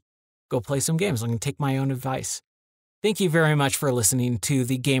play some games. I'm going to take my own advice. Thank you very much for listening to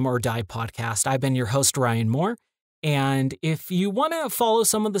the Game or Die podcast. I've been your host, Ryan Moore. And if you want to follow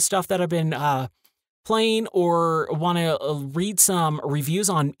some of the stuff that I've been playing or want to read some reviews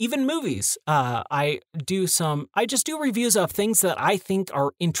on even movies, I just do reviews of things that I think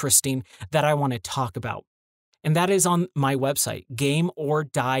are interesting that I want to talk about. And that is on my website,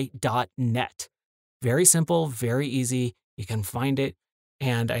 gameordie.net. Very simple, very easy. You can find it.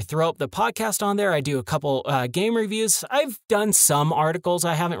 And I throw up the podcast on there. I do a couple game reviews. I've done some articles.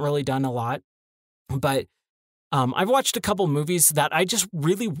 I haven't really done a lot. But I've watched a couple movies that I just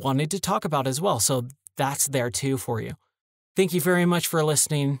really wanted to talk about as well. So that's there too for you. Thank you very much for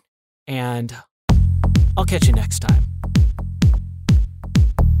listening, and I'll catch you next time.